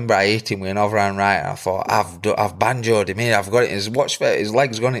I can remember I hit him with an overhand right, and I thought, I've banjoed him in. I've got it. His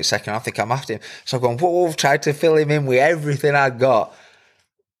leg's gone in second. I think I'm after him. So I've gone, whoa, tried to fill him in with everything I got.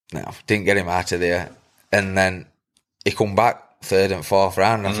 No, didn't get him out of there. And then he come back third and fourth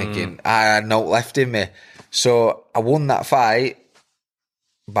round. I'm thinking, I had no left in me. So I won that fight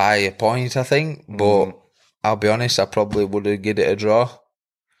by a point, I think. But I'll be honest, I probably would have given it a draw.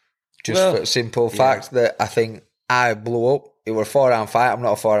 For a simple fact that I think I blew up. It was a 4-round fight. I'm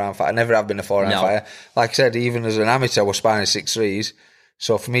not a 4-round fighter. I never have been a 4-round fighter. Like I said, even as an amateur, I was sparring 6-3s.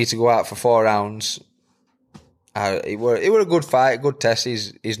 So for me to go out for 4 rounds, it were a good fight, a good test.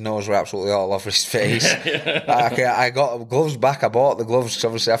 His nose were absolutely all over his face. I got gloves back. I bought the gloves because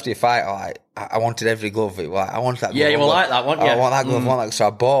obviously after you fight, I wanted every glove. I want that glove. Yeah, you were like that, weren't you? I want that glove, So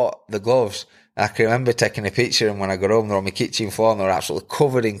I bought the gloves. I can remember taking a picture, and when I got home, they were on my kitchen floor, and they were absolutely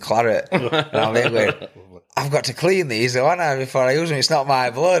covered in claret. And I'm thinking, I've got to clean these, haven't I, before I use them? It's not my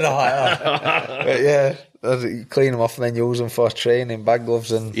blood. But yeah, you clean them off and then use them for training, bag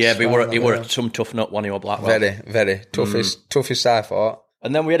gloves. And yeah, but he were some tough nut when he was Blackwell. Very, very. Toughest I thought.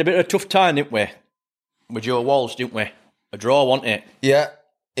 And then we had a bit of a tough time, didn't we? With Joe Walsh, didn't we? A draw, wasn't it?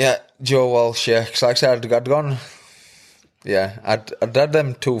 Yeah, Joe Walsh, yeah. Because like I said, I'd gone... Yeah, I'd had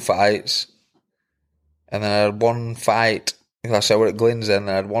them 2 fights. and then I had one fight. Like I said, I were at Glyn's then,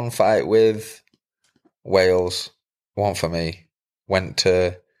 and I had one fight with Wales, one for me, back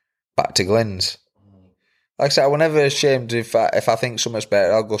to Glyn's. Like I said, I was never ashamed if I think something's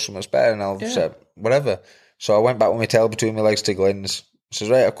better, I'll go something's better, and I'll say whatever. So I went back with my tail between my legs to Glyn's. Says,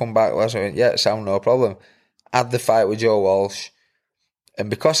 right, I'll come back. I went, yeah, sound no problem. Had the fight with Joe Walsh, and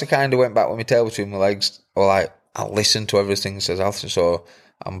because I kind of went back with my tail between my legs, I'll listen to everything says Alton. So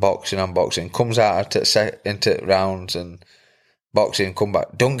I'm boxing. Comes out into rounds and boxing, come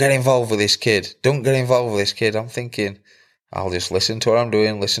back. Don't get involved with this kid. I'm thinking, I'll just listen to what I'm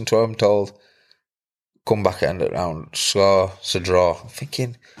doing, listen to what I'm told. Come back at end of round, score, it's a draw. I'm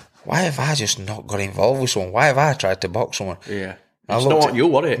thinking, why have I just not got involved with someone? Why have I tried to box someone? Yeah. It's not what you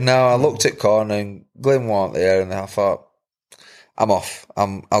want it. No, I looked at corner and Glyn weren't there, and I thought, I'm off.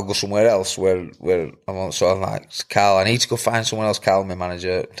 I'll go somewhere else where I'm on. So I'm like, Carl, I need to go find someone else. Carl, my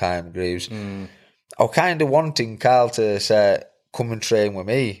manager at the time, Greaves. I was kind of wanting Carl to say, come and train with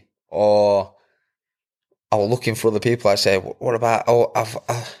me, or I was looking for other people. I say, what about?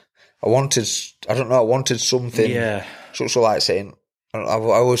 I wanted something. Yeah. So like saying, I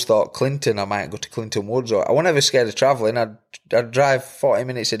always thought Clinton. I might go to Clinton Woods, or I was never scared of travelling. I'd drive 40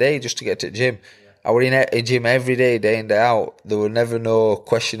 minutes a day just to get to the gym. I were in a gym every day, day in, day out. There were never no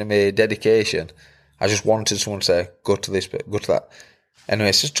question of my dedication. I just wanted someone to say, go to this bit, go to that. Anyway,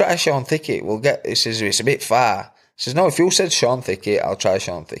 he says, try Sean Thicket. He says, it's a bit far. He says, no, if you said Sean Thicket, I'll try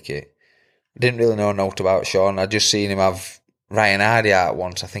Sean Thicket. I didn't really know note about Sean. I'd just seen him have Ryan Hardy out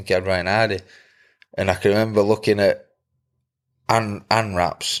once. I think he had Ryan Hardy. And I can remember looking at hand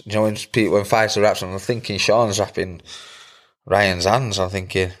wraps. You know, when fights are wraps, and I'm thinking Sean's wrapping Ryan's hands. I'm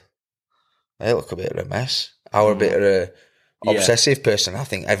thinking, they look a bit of a mess. I were a bit of a obsessive person. I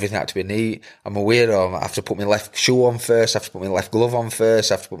think everything had to be neat. I'm a weirdo. I have to put my left shoe on first. I have to put my left glove on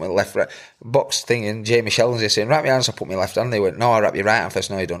first. I have to put my left box thing in. Jamie Sheldon's there saying, wrap your hands. I put my left hand. They went, no, I wrap your right hand first.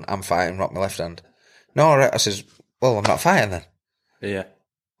 No, you don't. I'm fighting. Wrap my left hand. No, right. I says, well, I'm not fighting then. Yeah.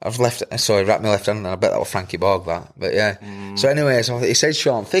 I've left. So he wrapped my left hand, and I bet that was Frankie Borg, that. But yeah. So anyway, he said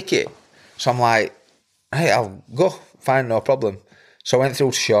Sean Thicket. So I'm like, hey, I'll go. Fine, no problem. So I went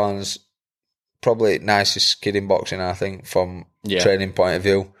through to Sean's. Probably nicest kid in boxing, I think, from training point of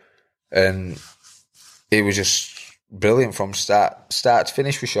view. And he was just brilliant from start to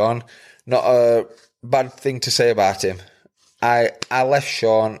finish with Sean. Not a bad thing to say about him. I left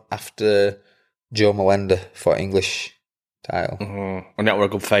Sean after Joe Melenda for English title. Mm-hmm. And that were a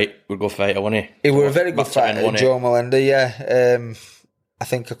good fight. Wasn't he? It were a very good fight, Joe Melenda, yeah. I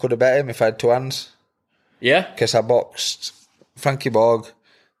think I could have bet him if I had two hands. Yeah? Because I boxed Frankie Borg.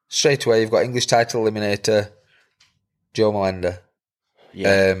 Straight away, you've got English title eliminator, Joe Melenda.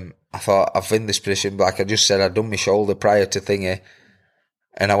 Yeah. I thought, I've in this position, but like I just said, I'd done my shoulder prior to thingy,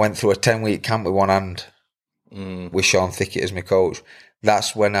 and I went through a 10-week camp with one hand with Sean Thicket as my coach.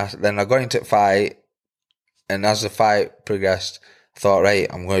 That's when I got into the fight, and as the fight progressed, I thought,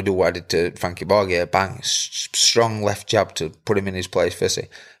 right, I'm going to do what I did to Frankie Borg here. Bang, strong left jab to put him in his place. Firstly,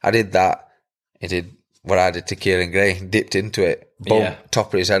 I did that. He did what I did to Kieran Gray, dipped into it, boom,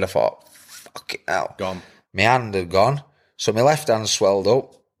 top of his head. I thought, fuck it out. Gone. My hand had gone. So my left hand swelled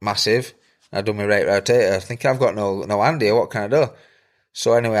up, massive. I done my right rotator. Thinking, I've got no hand here, what can I do?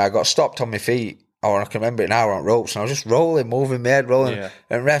 So anyway, I got stopped on my feet. Oh, I can remember it now, on ropes, and I was just rolling, moving my head, rolling. Yeah.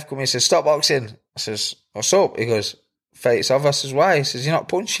 And ref come in and says, stop boxing. I says, what's up? He goes, fight's off. I says, why? He says, you're not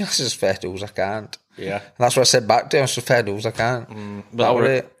punching. I says, fair dues, I can't. Yeah. And that's what I said back to him. I said, fair dues, I can't.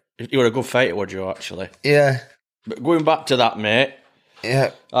 But you were a good fighter, were you, actually? Yeah. But going back to that, mate,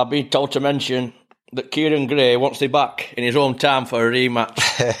 I've been told to mention that Kieran Gray wants you back in his hometown for a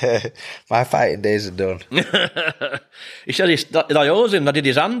rematch. My fighting days are done. He said I owes him, I did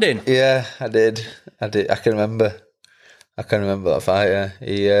his hand in. Yeah, I did. I can remember that fight,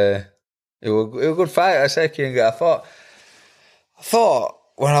 yeah. He was a good fight, I said, Kieran Gray. I thought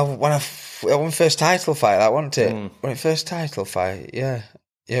when I won first title fight, that wasn't it? When first title fight, yeah.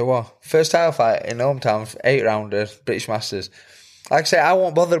 Yeah, well, first title fight in hometown, 8-rounder, British Masters. Like I say, I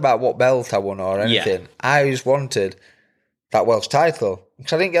won't bother about what belt I won or anything. Yeah. I just wanted that Welsh title.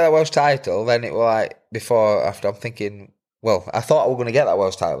 Because I didn't get that Welsh title, then it was like, before, after, I'm thinking, well, I thought I was going to get that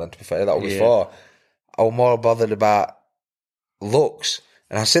Welsh title then, to be fair, that was before. I was more bothered about looks.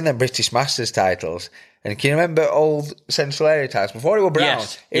 And I've seen them British Masters titles. And can you remember old Central Area titles? Before it was brown,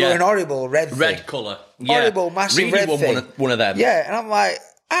 it was an horrible red colour. Horrible, massive red thing. One of them. Yeah, and I'm like,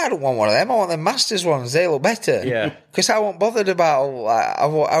 I don't want one of them. I want the Masters ones. They look better. Yeah. Because I wasn't bothered about. I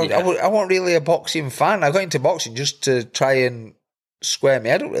wasn't really a boxing fan. I got into boxing just to try and square my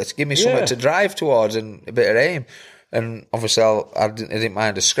head up with, to give me something to drive towards and a bit of aim. And obviously, I didn't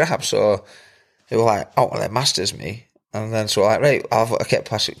mind a scrap. So they were like, "Oh, well, they masters me." And then so like, right, I kept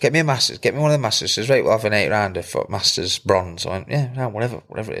passing, get me a Masters, get me one of the Masters. Says, right, we'll have an 8-rounder for Masters bronze. I went, yeah, no,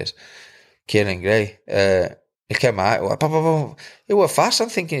 whatever it is. Kieran Gray, he came out, like, he was fast. I'm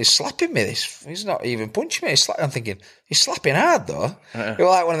thinking, he's slapping me. He's not even punching me. I'm thinking, he's slapping hard though. He was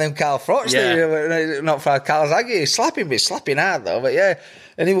like one of them Carl Frotts, not for Carl Zaggy. He's slapping hard though. But yeah,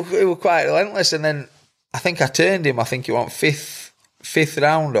 and he was quite relentless. And then I think I turned him. I think he went fifth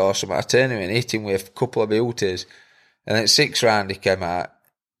round or something. I turned him and hit him with a couple of beauties. And then 6th round he came out,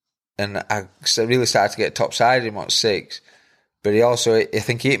 and I really started to get topside him on 6. But he also, I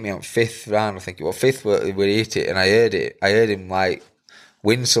think he hit me on 5th round. I think it was 5th where he hit it, and I heard it. I heard him like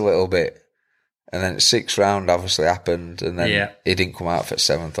wince a little bit. And then 6th round obviously happened, and then he didn't come out for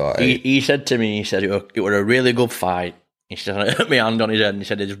 7th or 8th. He said to me, it was a really good fight. He said, I hit my hand on his head and he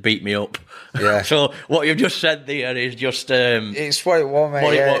said, he just beat me up. Yeah. So what you've just said there is just... it's what it was,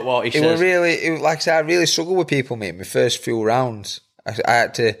 mate. What he says. Like I said, I really struggled with people, mate, my first few rounds. I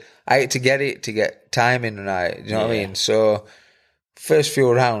had to get timing right, you know what I mean? So, first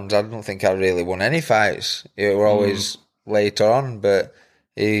few rounds, I don't think I really won any fights. It were always later on, but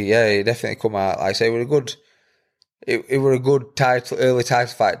he definitely come out. Like I say, it were a good early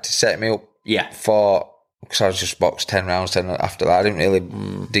title fight to set me up for... Because I was just boxed 10 rounds after that. I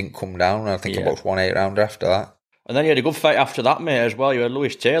didn't come down. I think I boxed 1 8-rounder after that. And then you had a good fight after that, mate, as well. You had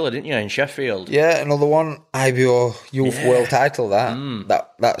Lewis Taylor, didn't you, in Sheffield? Yeah, another one. IBO Youth World Title,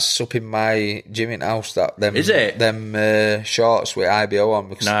 that's up in my gym in house. Is it? Them shorts with IBO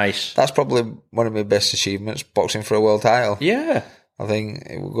on. Nice. That's probably one of my best achievements, boxing for a world title. Yeah. I think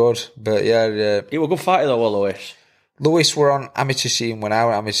it was good. But yeah. He was a good fighter though, Lewis. Lewis were on amateur scene when I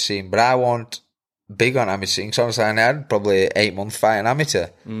were amateur scene, but I wasn't big on amateur scene. So I had probably 8 months fighting amateur.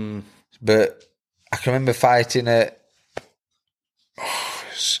 But I can remember fighting at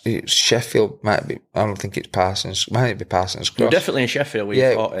Sheffield. I don't think it's Parsons. Might be Parsons Cross. You were definitely in Sheffield when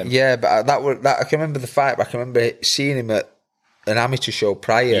you fought him. Yeah, but I can remember the fight. But I can remember seeing him at an amateur show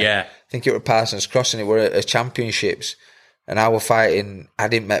prior. Yeah, I think it was Parsons Cross, and it were at championships. And I was fighting. I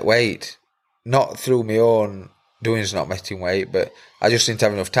didn't make weight, not through my own doings, not making weight, but I just didn't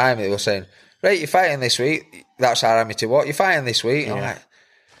have enough time. They were saying, right, you're fighting this week. That's our amateur. What? You're fighting this week? Yeah. I'm like,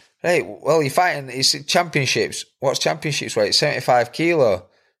 right, well, you're fighting, it's championships. What's championships weight? 75 kilo.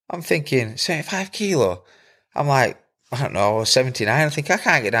 I'm thinking, 75 kilo? I'm like, I don't know, 79. I think I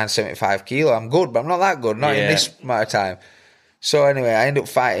can't get down to 75 kilo. I'm good, but I'm not that good, not in this amount of time. So anyway, I ended up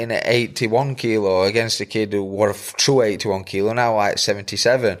fighting at 81 kilo against a kid who was a true 81 kilo, now like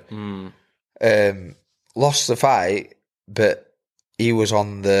 77. Lost the fight, but he was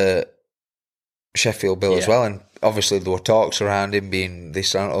on the Sheffield bill as well, and obviously there were talks around him being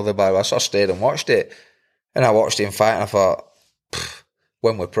this and other, but so I stayed and watched it, and I watched him fight, and I thought,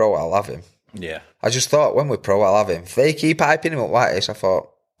 when we're pro, I'll have him. Yeah. I just thought, when we're pro, I'll have him. If they keep hyping him up like this, I thought,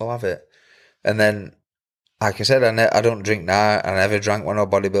 I'll have it. And then, like I said, I don't drink now, I never drank when I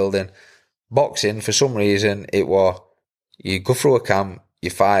was bodybuilding. Boxing, for some reason, it was, you go through a camp,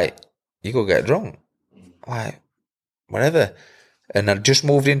 you fight, you go get drunk. Like, whatever. And I just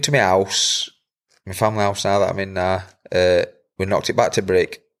moved into my house, my family house now that I'm in now. We knocked it back to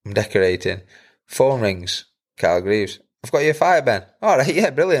brick. I'm decorating. Phone rings. Carl Greaves. I've got you a fight, Ben. All right,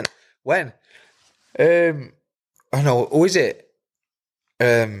 yeah, brilliant. When? I know. Who is it?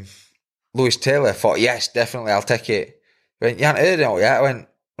 Lewis Taylor. I thought, yes, definitely, I'll take it. He went, you haven't heard it yet? I went,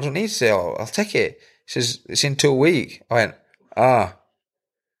 I don't need to say, I'll take it. He says, it's in 2 weeks. I went,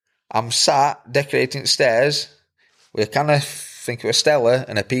 I'm sat decorating stairs with a can of, think it was Stella,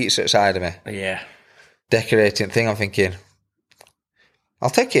 and a pizza outside of me. Yeah. Decorating thing, I'm thinking, I'll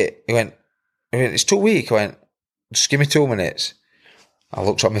take it. He went, it's 2 weeks. I went, just give me 2 minutes. I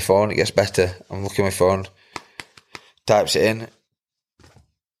looked at my phone, it gets better. I'm looking at my phone, types it in,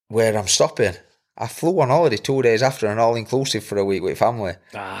 where I'm stopping. I flew on holiday 2 days after, an all-inclusive for a week with family.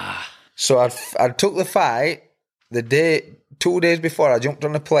 So I took the fight, 2 days before I jumped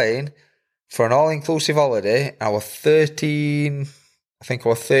on a plane for an all-inclusive holiday. I was 13, I think I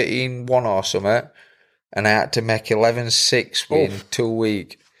was 13-1 or something, and I had to make 11-6 within 2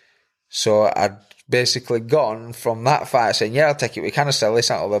 weeks. So I'd basically gone from that fight saying, yeah, I'll take it, we kind of sell this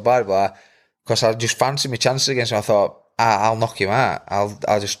out of the blah, blah, because I just fancied my chances against him. I thought, I'll knock him out.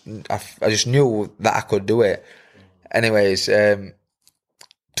 I just knew that I could do it. Anyways,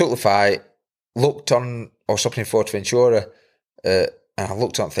 took the fight, looked on, I was stopping in Fuerteventura, and I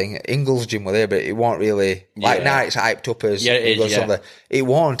looked on thing, Ingles' gym were there, but it wasn't really, like now it's hyped up as Ingles on there. It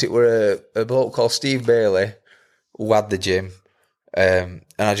wasn't, it were a bloke called Steve Bailey who had the gym, and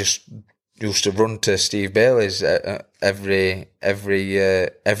I just used to run to Steve Bailey's every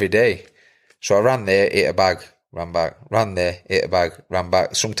day. So I ran there, ate a bag, ran back, ran there, ate a bag, ran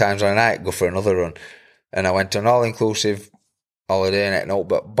back. Sometimes on a night, go for another run. And I went to an all-inclusive holiday and no,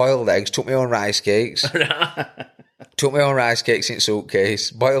 but boiled eggs, took my own rice cakes, took my own rice cakes in suitcase,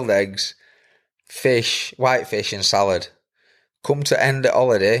 boiled eggs, fish, white fish and salad. Come to end of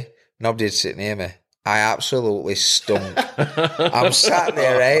holiday, nobody'd sit near me. I absolutely stunk. I'm sat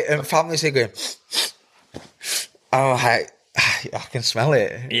there, right, and family's here going, I'm like, I can smell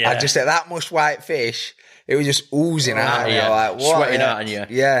it. Yeah. I just ate that much white fish. It was just oozing out. Yeah. Like, what? Sweating out on you.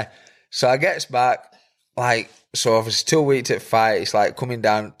 Yeah. So I gets back, like, so obviously 2 weeks at fight, it's like coming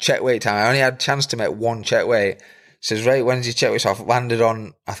down, check weight time. I only had a chance to make one check weight. Says, right, when's your check weight? So I've landed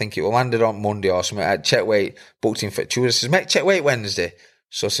on, I think it landed on Monday or something. I had check weight booked in for Tuesday. Says, make check weight Wednesday.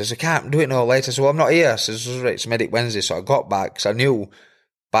 So I says, I can't do it no later. I said, well, I'm not here. I says, right, it's medic Wednesday. So I got back because I knew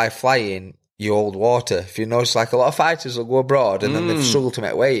by flying, you hold water. If you notice, like a lot of fighters will go abroad and then they struggle to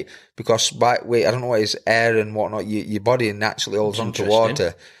make weight because by weight, I don't know what is air and whatnot, your body naturally holds onto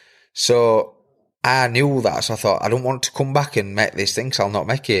water. So I knew that. So I thought, I don't want to come back and make this thing because I'll not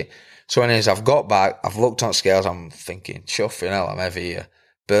make it. So anyways, I've got back, I've looked on scales, I'm thinking, chuffing hell, I'm heavy here.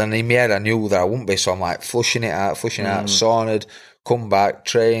 But then in my head, I knew that I wouldn't be, so I'm like flushing it out, saunaed, come back,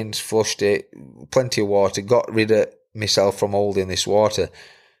 trained, flushed it, plenty of water, got rid of myself from holding this water.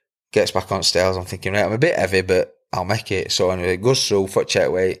 Gets back on scales, I'm thinking, right, I'm a bit heavy, but I'll make it. So anyway, goes through for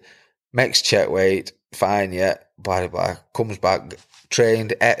check weight, makes check weight, fine, yeah, blah, blah, comes back,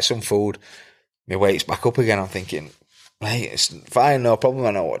 trained, ate some food, my weight's back up again, I'm thinking, right, it's fine, no problem,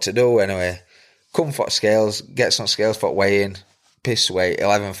 I know what to do. Anyway, come for scales, gets on scales for weighing, piss weight,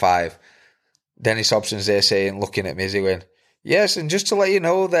 11.5. Dennis Hobson's there saying, looking at me, is he going, yes, and just to let you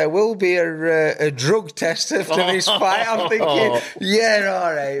know, there will be a drug test after this fight. I'm thinking, yeah,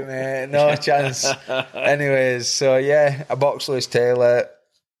 all right, mate, no chance. Anyways, so yeah, I boxed Lewis Taylor.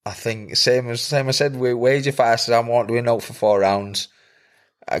 I think same as I said with wager fight. I said I won't do a note for 4 rounds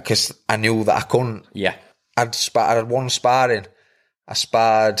because I knew that I couldn't. Yeah, I had one sparring. I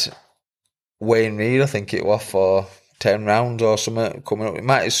sparred Wayne Reed, I think it was, for 10 rounds or something coming up. It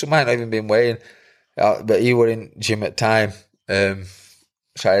might not even been Wayne, but he were in gym at time. So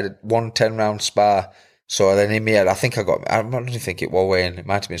I had one 10-round spar. So then in my head, I don't even think it was Wayne, it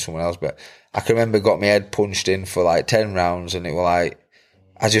might have been someone else, but I can remember got my head punched in for like 10 rounds and it was like,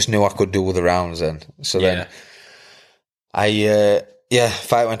 I just knew I could do the rounds then. So then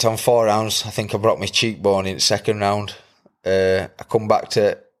fight went on 4 rounds. I think I broke my cheekbone in the second round. I come back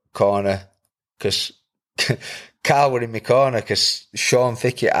to corner because Carl were in my corner because Sean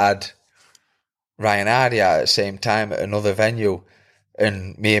Thickett had Ryan Hardy out at the same time at another venue,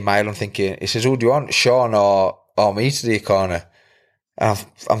 and me and Mylon thinking, he says, who do you want, Sean or me to the corner? And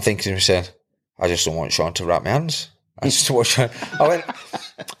I'm thinking to myself, I just don't want Sean to wrap my hands. I went,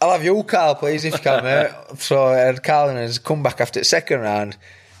 I'll have you, Carl, please, if you can, mate. So I had Carl and he's come back after the second round.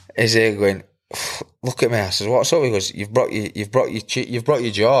 He's there going, look at me. I says, what's up? He goes, you've brought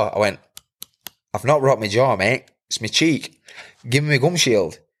your jaw. I went, I've not brought my jaw, mate. It's my cheek. Give me my gum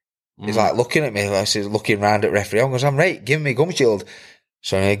shield. He's like looking at me, I says, looking round at referee. I goes, I'm right, give me a gum shield.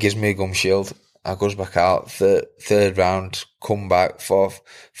 So he gives me a gum shield. I goes back out, third round, come back, fourth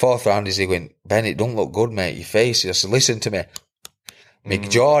round is he went, Ben, it don't look good, mate, your face. I said, listen to me. My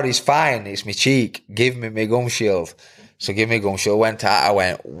jaw is fine, it's my cheek. Give me my gum shield. So give me a gum shield. Went out, I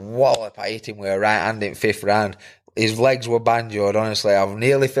went, wallop, I hit him with a right hand in 5th round. His legs were banjoed, honestly. I've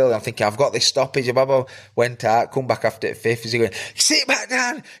nearly filled. I'm thinking, I've got this stoppage. Went out, come back after the 5th. He's going, sit back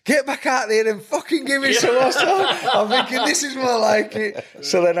down, get back out there and fucking give me some more stuff. I'm thinking, this is more like it.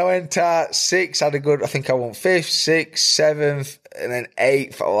 So then I went out 6, had a good, I think I won 5th, 6th, 7th, and then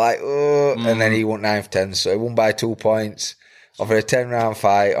 8th. I was like, oh. And then he won 9th, 10th. So he won by 2 points. Over a 10-round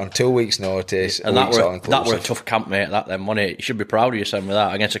fight on 2 weeks' notice. And that were a tough camp, mate, that then, wasn't it? You should be proud of yourself with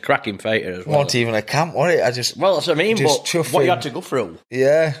that, against a cracking fighter as well. Not even a camp, was it? Well, that's what I mean, but what you had to go through.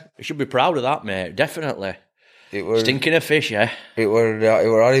 Yeah. You should be proud of that, mate, definitely. It were stinking of fish, yeah? It were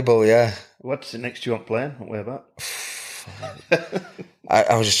horrible, yeah. What's the next you on playing? What way about?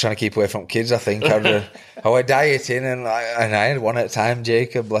 I was just trying to keep away from kids, I think. I was dieting and I had one at a time,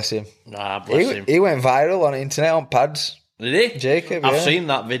 Jacob, bless him. Nah, bless him. He went viral on the internet on pads. Did he? Jacob, I've seen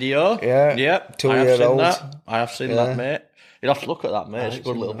that video. Yeah. Yep. 2-year-old. I have seen that, mate. You'll have to look at that, mate. It's a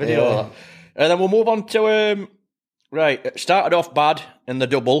good little video. Yeah. And then we'll move on to, right, it started off bad in the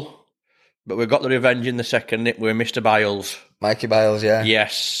double, but we got the revenge in the second with Mr. Biles. Mikey Biles, yeah.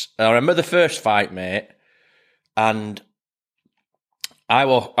 Yes. And I remember the first fight, mate, and I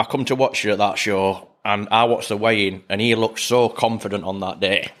come to watch you at that show, and I watched the weigh-in, and he looked so confident on that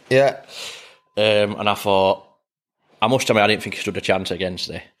day. Yeah. And I thought, I must admit, I didn't think he stood a chance against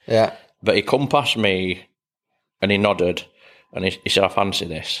it. Yeah. But he come past me and he nodded and he said, I fancy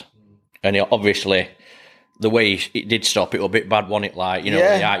this. And obviously, the way he did stop, it was a bit bad, wasn't it? Like, with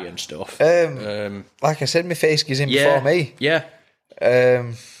the eye and stuff. Like I said, my face gives him before me. Yeah.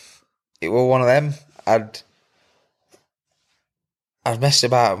 It was one of them. I'd messed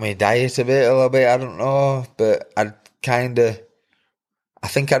about with my diet a little bit, I don't know. But I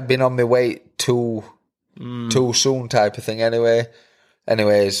think I'd been on my weight too soon type of thing anyway.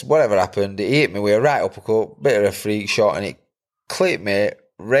 Anyways, whatever happened, it hit me with a right uppercut, bit of a freak shot, and it clipped me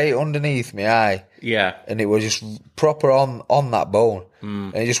right underneath my eye. Yeah. And it was just proper on that bone.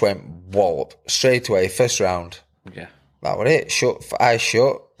 And it just went wallop straight away, first round. Yeah. That was it. Eyes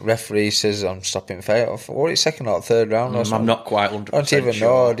shut. Referee says I'm stopping fight. What was it, second or third round or something? I'm not quite 100% I don't even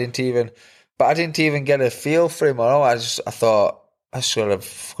know. I didn't even get a feel for him. I thought, I've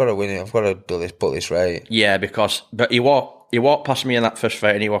got to win it. I've got to put this right. Yeah, but he walked past me in that first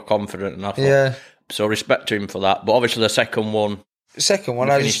fight and he was confident, and I thought, so respect to him for that. But obviously the second one,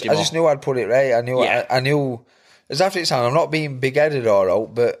 I just knew I'd put it right. I knew, as after it sounded, I'm not being big-headed or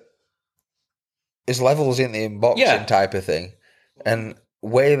out, but there's levels in boxing type of thing. And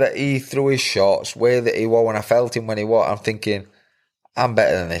way that he threw his shots, way that he was when I felt him when he was, I'm thinking, I'm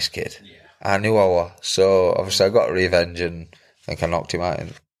better than this kid. Yeah. I knew I was. So obviously I got revenge and I think I knocked him out in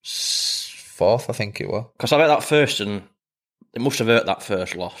fourth, I think it was. Because I bet that first, and it must have hurt that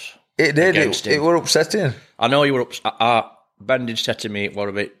first loss. It did. It were upsetting. I know you were upset. Ben did say to me, what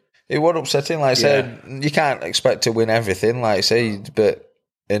a bit. It was upsetting. Like I said, you can't expect to win everything, like I say,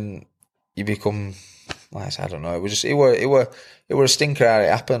 and you become, like I said, I don't know. It was just, it were a stinker how it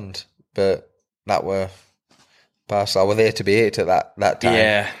happened, but that were parcel. I was there to be it at that time.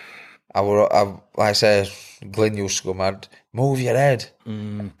 Yeah. Like I said, Glyn used to go mad. Move your head.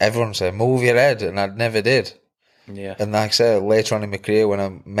 Everyone said, move your head, and I never did. Yeah. And like I said, later on in my career, when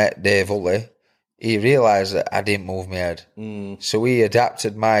I met Dave Ulley, he realised that I didn't move my head. So he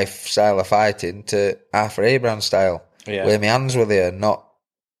adapted my style of fighting to Arthur Abrams' style, where my hands were there, not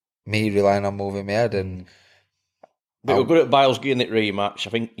me relying on moving my head. And but you're good at Biles getting it rematch. I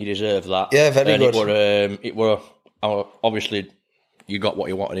think you deserve that. Yeah, very good. It were obviously you got what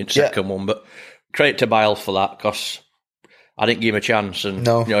you wanted in the second one, but credit to Biles for that, because I didn't give him a chance, and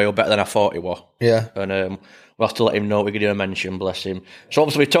you're better than I thought he was. Yeah, and we'll have to let him know. We could do a mention, bless him. So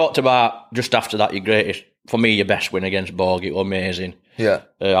obviously we talked about just after that your greatest, for me, your best win against Borg. It was amazing. Yeah,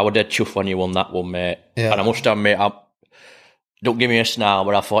 I was dead chuffed when you won that one, mate. Yeah. And I must admit, don't give me a snarl,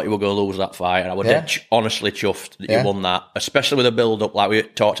 but I thought you were going to lose that fight, and I was dead honestly chuffed that you won that, especially with the build-up like we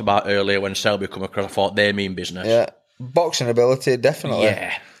talked about earlier when Selby come across. I thought they mean business. Yeah, boxing ability, definitely.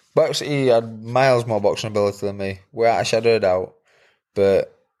 Yeah. He had miles more boxing ability than me, without a shadow of doubt.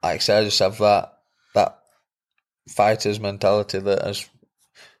 But like I said, I just have that fighter's mentality that as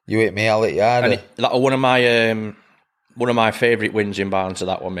you hit me, I'll hit you harder. That was one of my favourite wins in Barnes of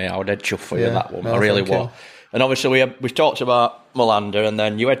that one, mate. I was dead chuffed for you that one. I really was. And obviously we talked about Melander, and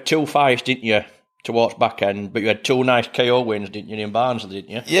then you had two fights, didn't you, towards back end, but you had two nice KO wins, didn't you, in Barnes, didn't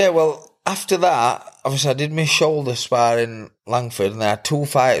you? Yeah, well, after that, obviously I did my shoulder spar in Langford, and I had two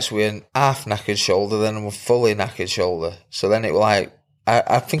fights with half knackered shoulder, then a fully knackered shoulder. So then it was like,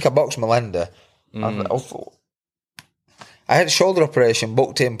 I think I boxed Melander. I had a shoulder operation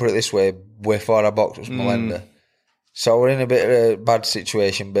booked in, put it this way, before I boxed Melander. So we're in a bit of a bad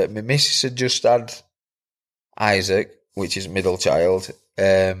situation, but my missus had just had Isaac, which is middle child.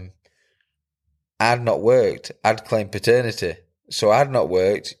 I'd not worked. I'd claimed paternity. So I'd not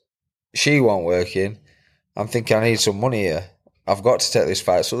worked. She wasn't working. I'm thinking, I need some money here. I've got to take this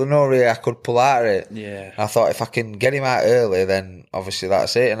fight. So there's no way I could pull out of it. Yeah. I thought if I can get him out early, then obviously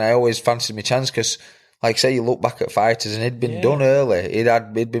that's it. And I always fancied my chance because, like I say, you look back at fighters and he'd been done early.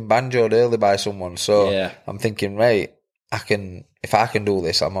 He'd been banjoed early by someone. So I'm thinking, right, if I can do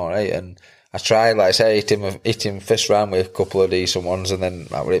this, I'm all right. And I tried, like I say, hit him first round with a couple of decent ones, and then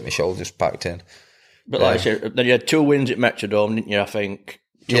that would hit my shoulders packed in. But like I said, then you had two wins at Metrodome, didn't you? I think.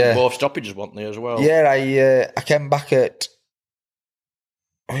 Both stoppages, weren't they, as well? Yeah, I came back at.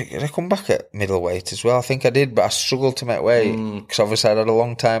 Did I come back at middleweight as well? I think I did, but I struggled to make weight because obviously I had a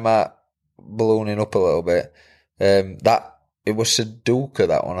long time out ballooning up a little bit. It was Sudoku,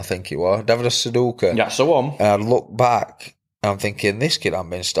 that one, I think it was. Davies Sudoku. That's the one. And I look back and I'm thinking, this kid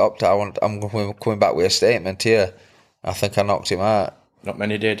hasn't been stopped. I'm coming back with a statement here. I think I knocked him out. Not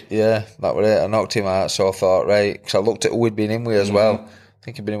many did. Yeah, that was it. I knocked him out, so I thought, right, because I looked at who he'd been in with as well. I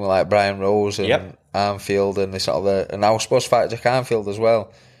think he'd been in with like Brian Rose and Armfield and this sort of and I was supposed to fight Jack Armfield as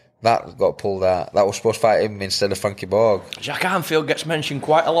well. That got pulled out. That was supposed to fight him instead of Frankie Borg. Jack Armfield gets mentioned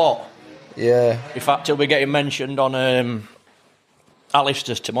quite a lot. Yeah. In fact, he'll be getting mentioned on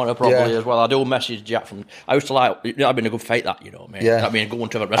Alistair's tomorrow probably as well. I do message Jack from. I used to like. That'd been a good fight, that, mate. Yeah. That'd been going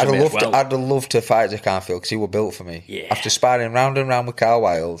to have a resume as well. I'd love to fight Jack Arnfield because he was built for me. Yeah. After sparring round and round with Carl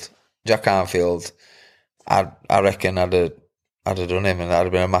Wilde, Jack Arnfield, I reckon I'd have done him, and that'd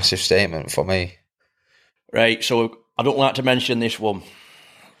have been a massive statement for me. Right. So I don't like to mention this one.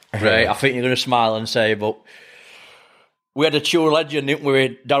 Right. I think you're going to smile and say, but we had a true legend, didn't we,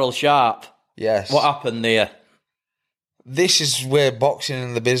 with Daryl Sharp? Yes. What happened there? This is where boxing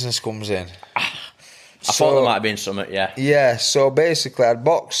and the business comes in. I thought there might have been something, yeah. Yeah, so basically I'd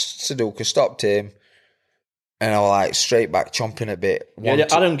boxed Sudoku, stopped him, and I was like straight back chomping a bit. Yeah,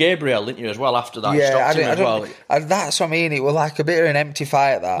 Adam Gabriel, didn't you, as well, after that? Yeah, Stopped him as well. That's what I mean. It was like a bit of an empty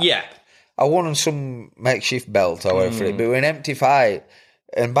fight, that. Yeah. I won some makeshift belt or whatever, but it was an empty fight.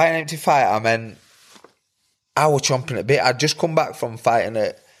 And by an empty fight, I meant I was chomping a bit. I'd just come back from fighting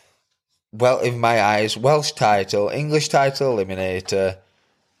it. Well, in my eyes, Welsh title, English title, eliminator.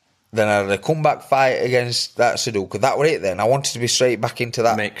 Then I had a comeback fight against that Sudoku. That was it then. I wanted to be straight back into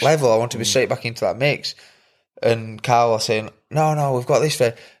that mix. level. I wanted to be straight back into that mix. And Carl was saying, no, we've got this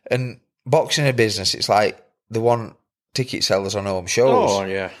for... And boxing a business, it's like they want ticket sellers on home shows. Oh,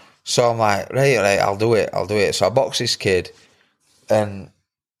 yeah. So I'm like, right, I'll do it. So I boxed this kid, and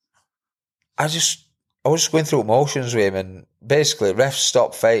I was just going through emotions with him, and basically refs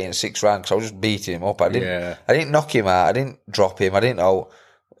stopped fighting 6 rounds. I was just beating him up. I didn't knock him out. I didn't drop him. I didn't know.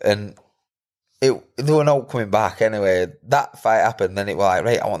 And there were no coming back anyway. That fight happened. Then it was like,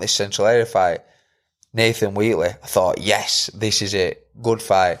 right, I want this Central Area fight. Nathan Wheatley. I thought, yes, this is it. Good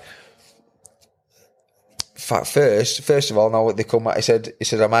fight. First of all, now they come back, he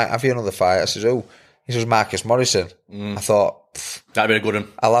said, I might have you another fight. I said, who? He says, Marcus Morrison. I thought, that'd be a good one.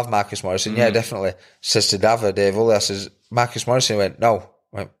 I'll have Marcus Morrison. Yeah, definitely. Says to Dave Uller, I says, Marcus Morrison. He went, no.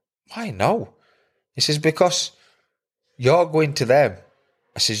 I went, why no? He says, because you're going to them.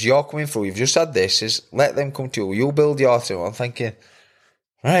 I says, you're coming through. You've just had this. He says, let them come to you. You build your thing. I'm thinking,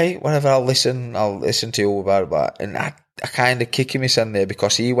 right, whatever, I'll listen to you about that. And I kind of kick him his end there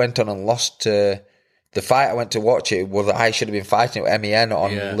because he went on and lost the fight I went to watch it was that I should have been fighting with MEN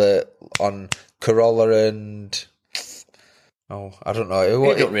on Corolla and I don't know.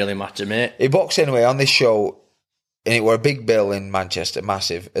 It don't really matter, mate. He boxed anyway on this show, and it were a big bill in Manchester,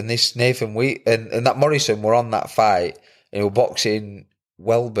 massive. And this Nathan and that Morrison were on that fight, and he was boxing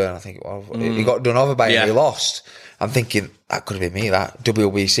Welburn, I think it was. He got done over by him. He lost. I'm thinking that could have been me. That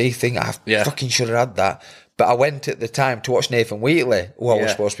WBC thing, I fucking should have had that. But I went at the time to watch Nathan Wheatley, who I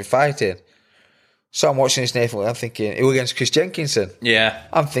was supposed to be fighting. So I'm watching this Nathan Wheatley, I'm thinking, it was against Chris Jenkinson. Yeah.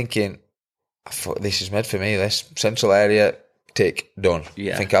 I'm thinking, I thought this is made for me, this Central Area, tick, done.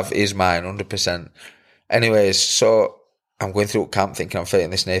 Yeah. I think is mine, 100%. Anyways, so I'm going through camp thinking I'm fighting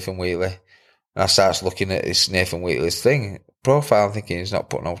this Nathan Wheatley. And I start looking at this Nathan Wheatley's profile, I'm thinking he's not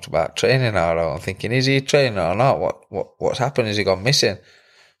putting out about training or all. I'm thinking, is he training or not? What's happened? Has he gone missing?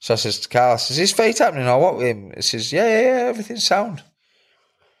 So I says to Carl, is his fight happening or what with him? He says, yeah, everything's sound.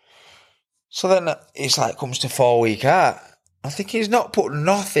 So then it's like comes to 4 week out. I think he's not putting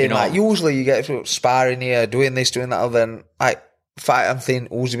nothing. Like usually you get through sparring here, doing this, doing that, and then like fight. I'm thinking,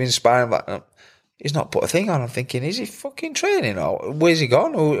 who's he been sparring? But he's not put a thing on. I'm thinking, is he fucking training or where's he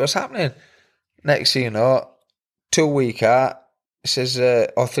gone? What's happening? Next thing you know, 2 week out. It says,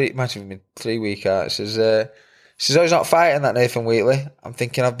 or three, it might have been 3 week out. It says, oh, he's not fighting that Nathan Wheatley. I'm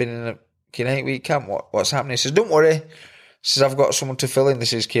thinking I've been in a 8 week camp. What's happening? He says, don't worry. He says, I've got someone to fill in.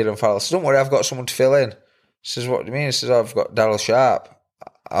 This is Kieran Farrell. He says, don't worry, I've got someone to fill in. He says, what do you mean? He says, I've got Daryl Sharp.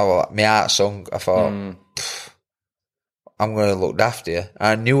 My heart sung. I thought, I'm going to look daft here.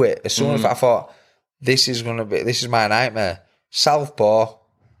 I knew it. As soon as I thought, this is my nightmare. Southpaw,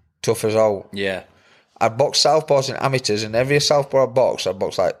 tough as all. Yeah. I'd boxed Southpaws in amateurs, and every Southpaw I'd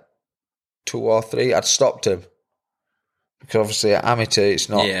boxed like 2 or 3. I'd stopped him. Because obviously at amateur, it's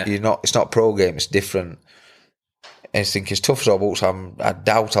not pro game, it's different. And I think as tough as all boots, I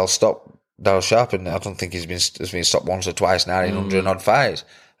doubt I'll stop Daryl Sharp, and I don't think he's been stopped once or twice now in 100 odd fights.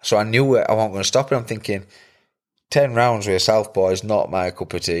 So I knew I wasn't going to stop him. I'm thinking 10 rounds with a Southpaw is not my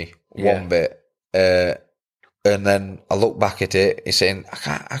cup of tea, one bit. And then I look back at it, he's saying,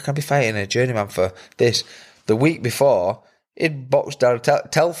 I can't be fighting a journeyman for this. The week before, he'd boxed Darryl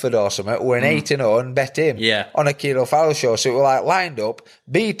Telford or something, who were an 8-0 and bet him on a Kieran Farrell show. So it was like lined up,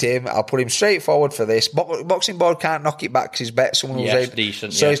 beat him, I'll put him straight forward for this. Boxing board can't knock it back because he's bet someone who's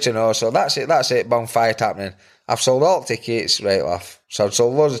decent. So it's to know. So that's it, boom, fight happening. I've sold all the tickets, right off. So I've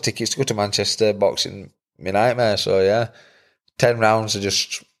sold loads of tickets to go to Manchester, boxing, my nightmare. So yeah, 10 rounds are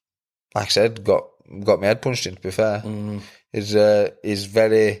just, like I said, got my head punched in, to be fair. He's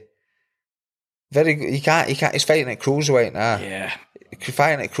very, very good. He can't, he's fighting at cruiserweight now. Yeah.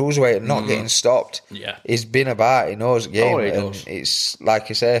 fighting at cruiserweight and not getting stopped. Yeah. He's been about, he knows the game. Oh, he and does. it's, like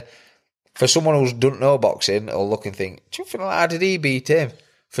you say, for someone who doesn't know boxing, will look and think, do you think, how did he beat him?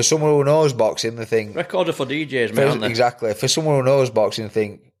 For someone who knows boxing, they think... Recorder for DJs, mate, aren't they? Exactly. For someone who knows boxing, they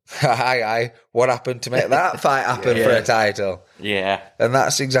think, hi, what happened to make that fight happen for a title? Yeah. And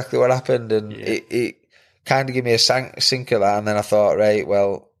that's exactly what happened. And it kind of gave me a sinker that. And then I thought, right,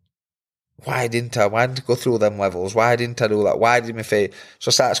 well, why didn't I go through them levels? Why didn't I do that? Why did my feet? So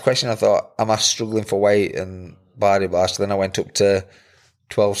I started questioning. I thought, am I struggling for weight and body blast? Then I went up to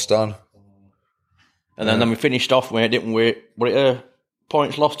 12 stone. And then we finished off, mate, didn't we? Were it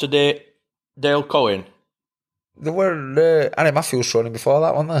points lost to Dale Cohen? There were Annie Matthews running before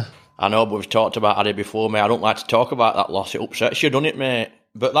that, weren't there? I know, but we've talked about Addy before, mate. I don't like to talk about that loss. It upsets you, doesn't it, mate?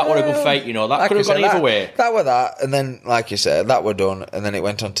 But that were a good fight, you know. That Like could have you gone said, either way. That were that. And then, like you said, that were done. And then it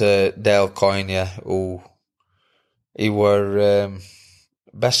went on to Dale Coyne, who he were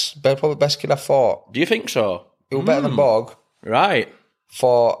probably best kid I fought. Do you think so? He was better than Bog. Right.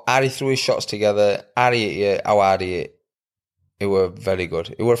 For Harry threw his shots together. Harry hit you, how hard he hit. He were very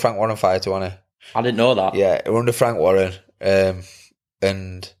good. He were a Frank Warren fighter, wasn't he? I didn't know that. Yeah, he were under Frank Warren. And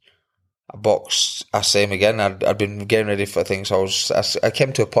I boxed, I say him again. I'd been getting ready for things. So I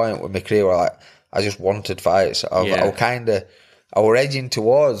came to a point with my career where I just wanted fights. I were edging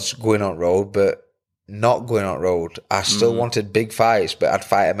towards going on road, but not going on road. I still wanted big fights, but I'd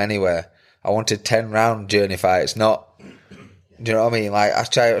fight them anywhere. I wanted 10-round journey fights, not... Do you know what I mean? Like, I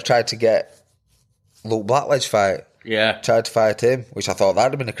tried to get Luke Blackledge fight. Yeah. Tried to fight him, which I thought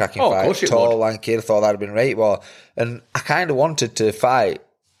that'd have been a cracking fight. Of course it Tall, would. lanky, I thought that'd have been right well. And I kind of wanted to fight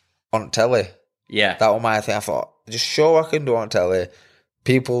on telly. Yeah. That was my thing. I thought, just show what I can do on telly.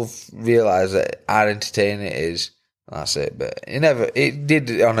 People realise that how entertaining it is. And that's it. But it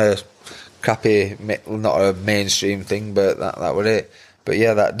did on a crappy, not a mainstream thing, but that was it. But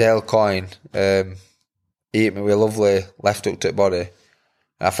yeah, that Dale Coyne, he hit me with a lovely left hook to the body.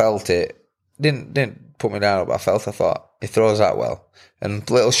 I felt it. Didn't put me down, but I thought, he throws that well. And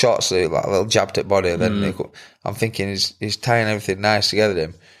little shots, like a little jab to the body. Then I'm thinking, he's tying everything nice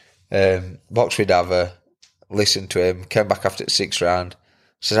together. Boxed with Dava, listened to him, came back after the 6th round.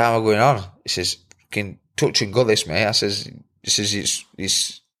 Says, how am I going on? He says, can touch and go this, mate. I says,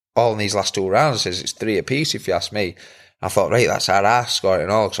 it's all in these last 2 rounds. I says, it's 3 apiece if you ask me. I thought, right, that's how I scored it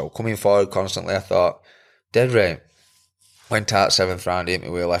and all. So coming forward constantly, I thought, dead right. Went out 7th round, hit me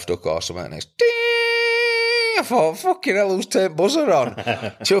with a left hook or something. And it's ding! I thought, fucking hell, who's turned buzzer on?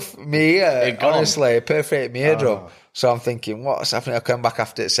 Chuff me ear, honestly, perfect me eardrum. So I'm thinking, what's happening? I come back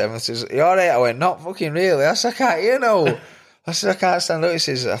after the 7th. Says, you alright? I went, not fucking really. I said, I can't hear no. I said, I can't stand up. He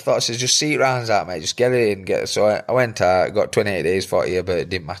says, I thought, just seat rounds out, mate. Just get it in. So I went out, got 28 days for it, but it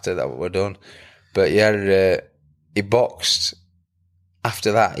didn't matter that we're done. But yeah, he boxed.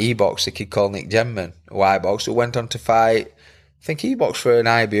 After that, he boxed a kid called Nick Gemman, who I boxed, who went on to fight. I think he boxed for an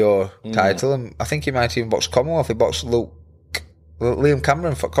IBO title, and I think he might even box Commonwealth. He boxed Liam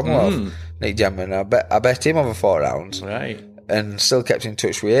Cameron for Commonwealth. Nick Gemman. I bet him over 4 rounds, Right. and still kept in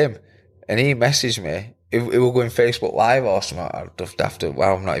touch with him. And he messaged me. He were going Facebook Live or something. I'd have to.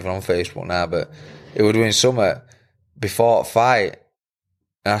 Well, I'm not even on Facebook now, but he were doing something before a fight,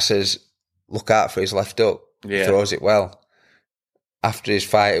 and I says, "Look out for his left hook. Yeah. Throws it well." After his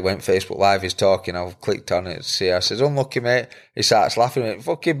fight, he went Facebook Live, he's talking, I've clicked on it to see. I says, unlucky, mate. He starts laughing at me.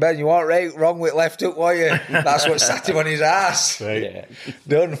 Fucking Ben, you weren't wrong with left hook, were you? That's what sat him on his ass. Right. Yeah.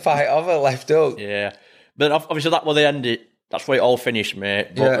 Don't fight over left hook. Yeah. But obviously that was the end. That's where it all finished, mate.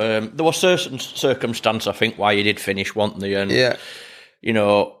 But there were certain circumstances, I think, why you did finish, weren't there? And, you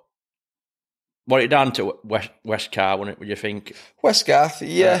know, what it down to West Car, wasn't it, would you think? Westgarth,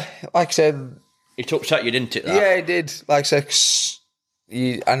 like I said... It upset you, didn't it, that? Yeah, it did. Like I said...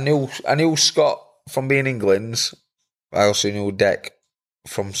 I knew Scott from being England's. I also knew Deck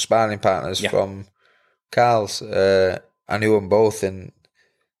from sparring partners from Carl's. I knew them both, and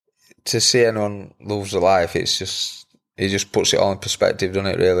to see anyone lose their life, it just puts it all in perspective,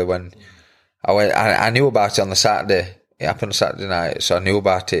 doesn't it? Really, when I knew about it on the Saturday. It happened Saturday night, so I knew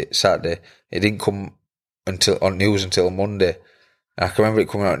about it Saturday. It didn't come on news until Monday. And I can remember it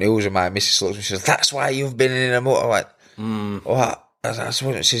coming on news, and my missus looked at me and she says, "That's why you've been in a motor." I went, "What?"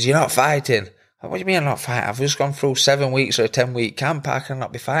 She says, "You're not fighting." I went, "What do you mean I'm not fighting? I've just gone through 7 weeks or a 10-week camp. I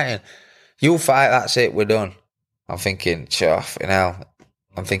cannot be fighting." "You fight, that's it, we're done." I'm thinking, chuff,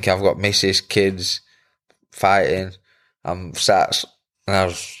 I'm thinking I've got missus, kids, fighting. I'm sat, and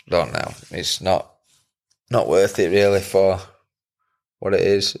I don't know. It's not worth it really for what it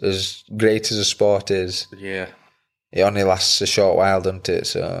is. As great as a sport is, yeah, it only lasts a short while, doesn't it?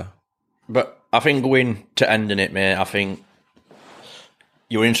 So, but I think going to ending it, mate, I think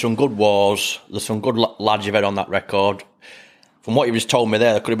you're in some good wars. There's some good lads you've had on that record. From what you just told me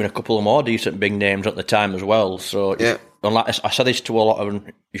there could have been a couple of more decent big names at the time as well. So, Yeah. and like I said this to a lot of them,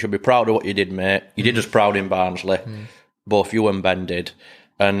 you should be proud of what you did, mate. You did us proud in Barnsley. Both you and Ben did.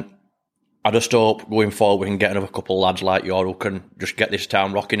 And I just hope going forward we can get another couple of lads like you who can just get this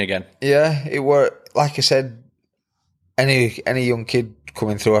town rocking again. Yeah, it were, like I said, any young kid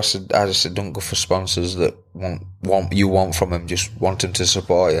coming through, I just said, don't go for sponsors that want from them, just want them to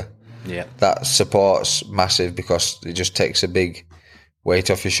support you. Yeah. That support's massive because it just takes a big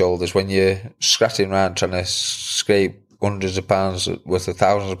weight off your shoulders when you're scratching around trying to scrape hundreds of pounds worth of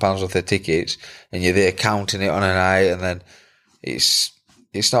thousands of pounds worth of tickets, and you're there counting it on a night, and then it's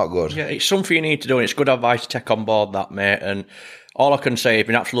not good. Yeah, it's something you need to do, and it's good advice to take on board that, mate. And all I can say, it's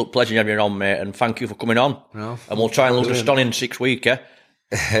been an absolute pleasure having you on, mate, and thank you for coming on. No, and we'll try and lose a stun in 6 weeks, yeah?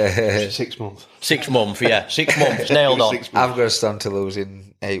 6 months. 6 months, yeah. 6 months, nailed on. I've got to stand to lose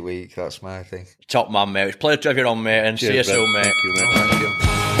in 8 weeks, that's my thing. Top man, mate. It's a pleasure to have you on, mate, and see you soon, mate. Thank you, mate. Thank you.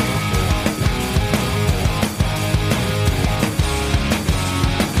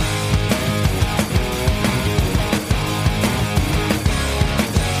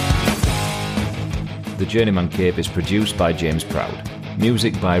 The Journeyman Cave is produced by James Proud.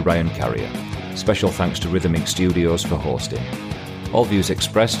 Music by Ryan Carrier. Special thanks to Rhythm Inc. Studios for hosting. All views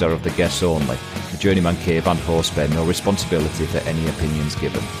expressed are of the guests only. The Journeyman Cave and host bear no responsibility for any opinions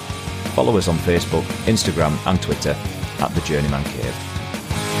given. Follow us on Facebook, Instagram and Twitter @The Journeyman Cave.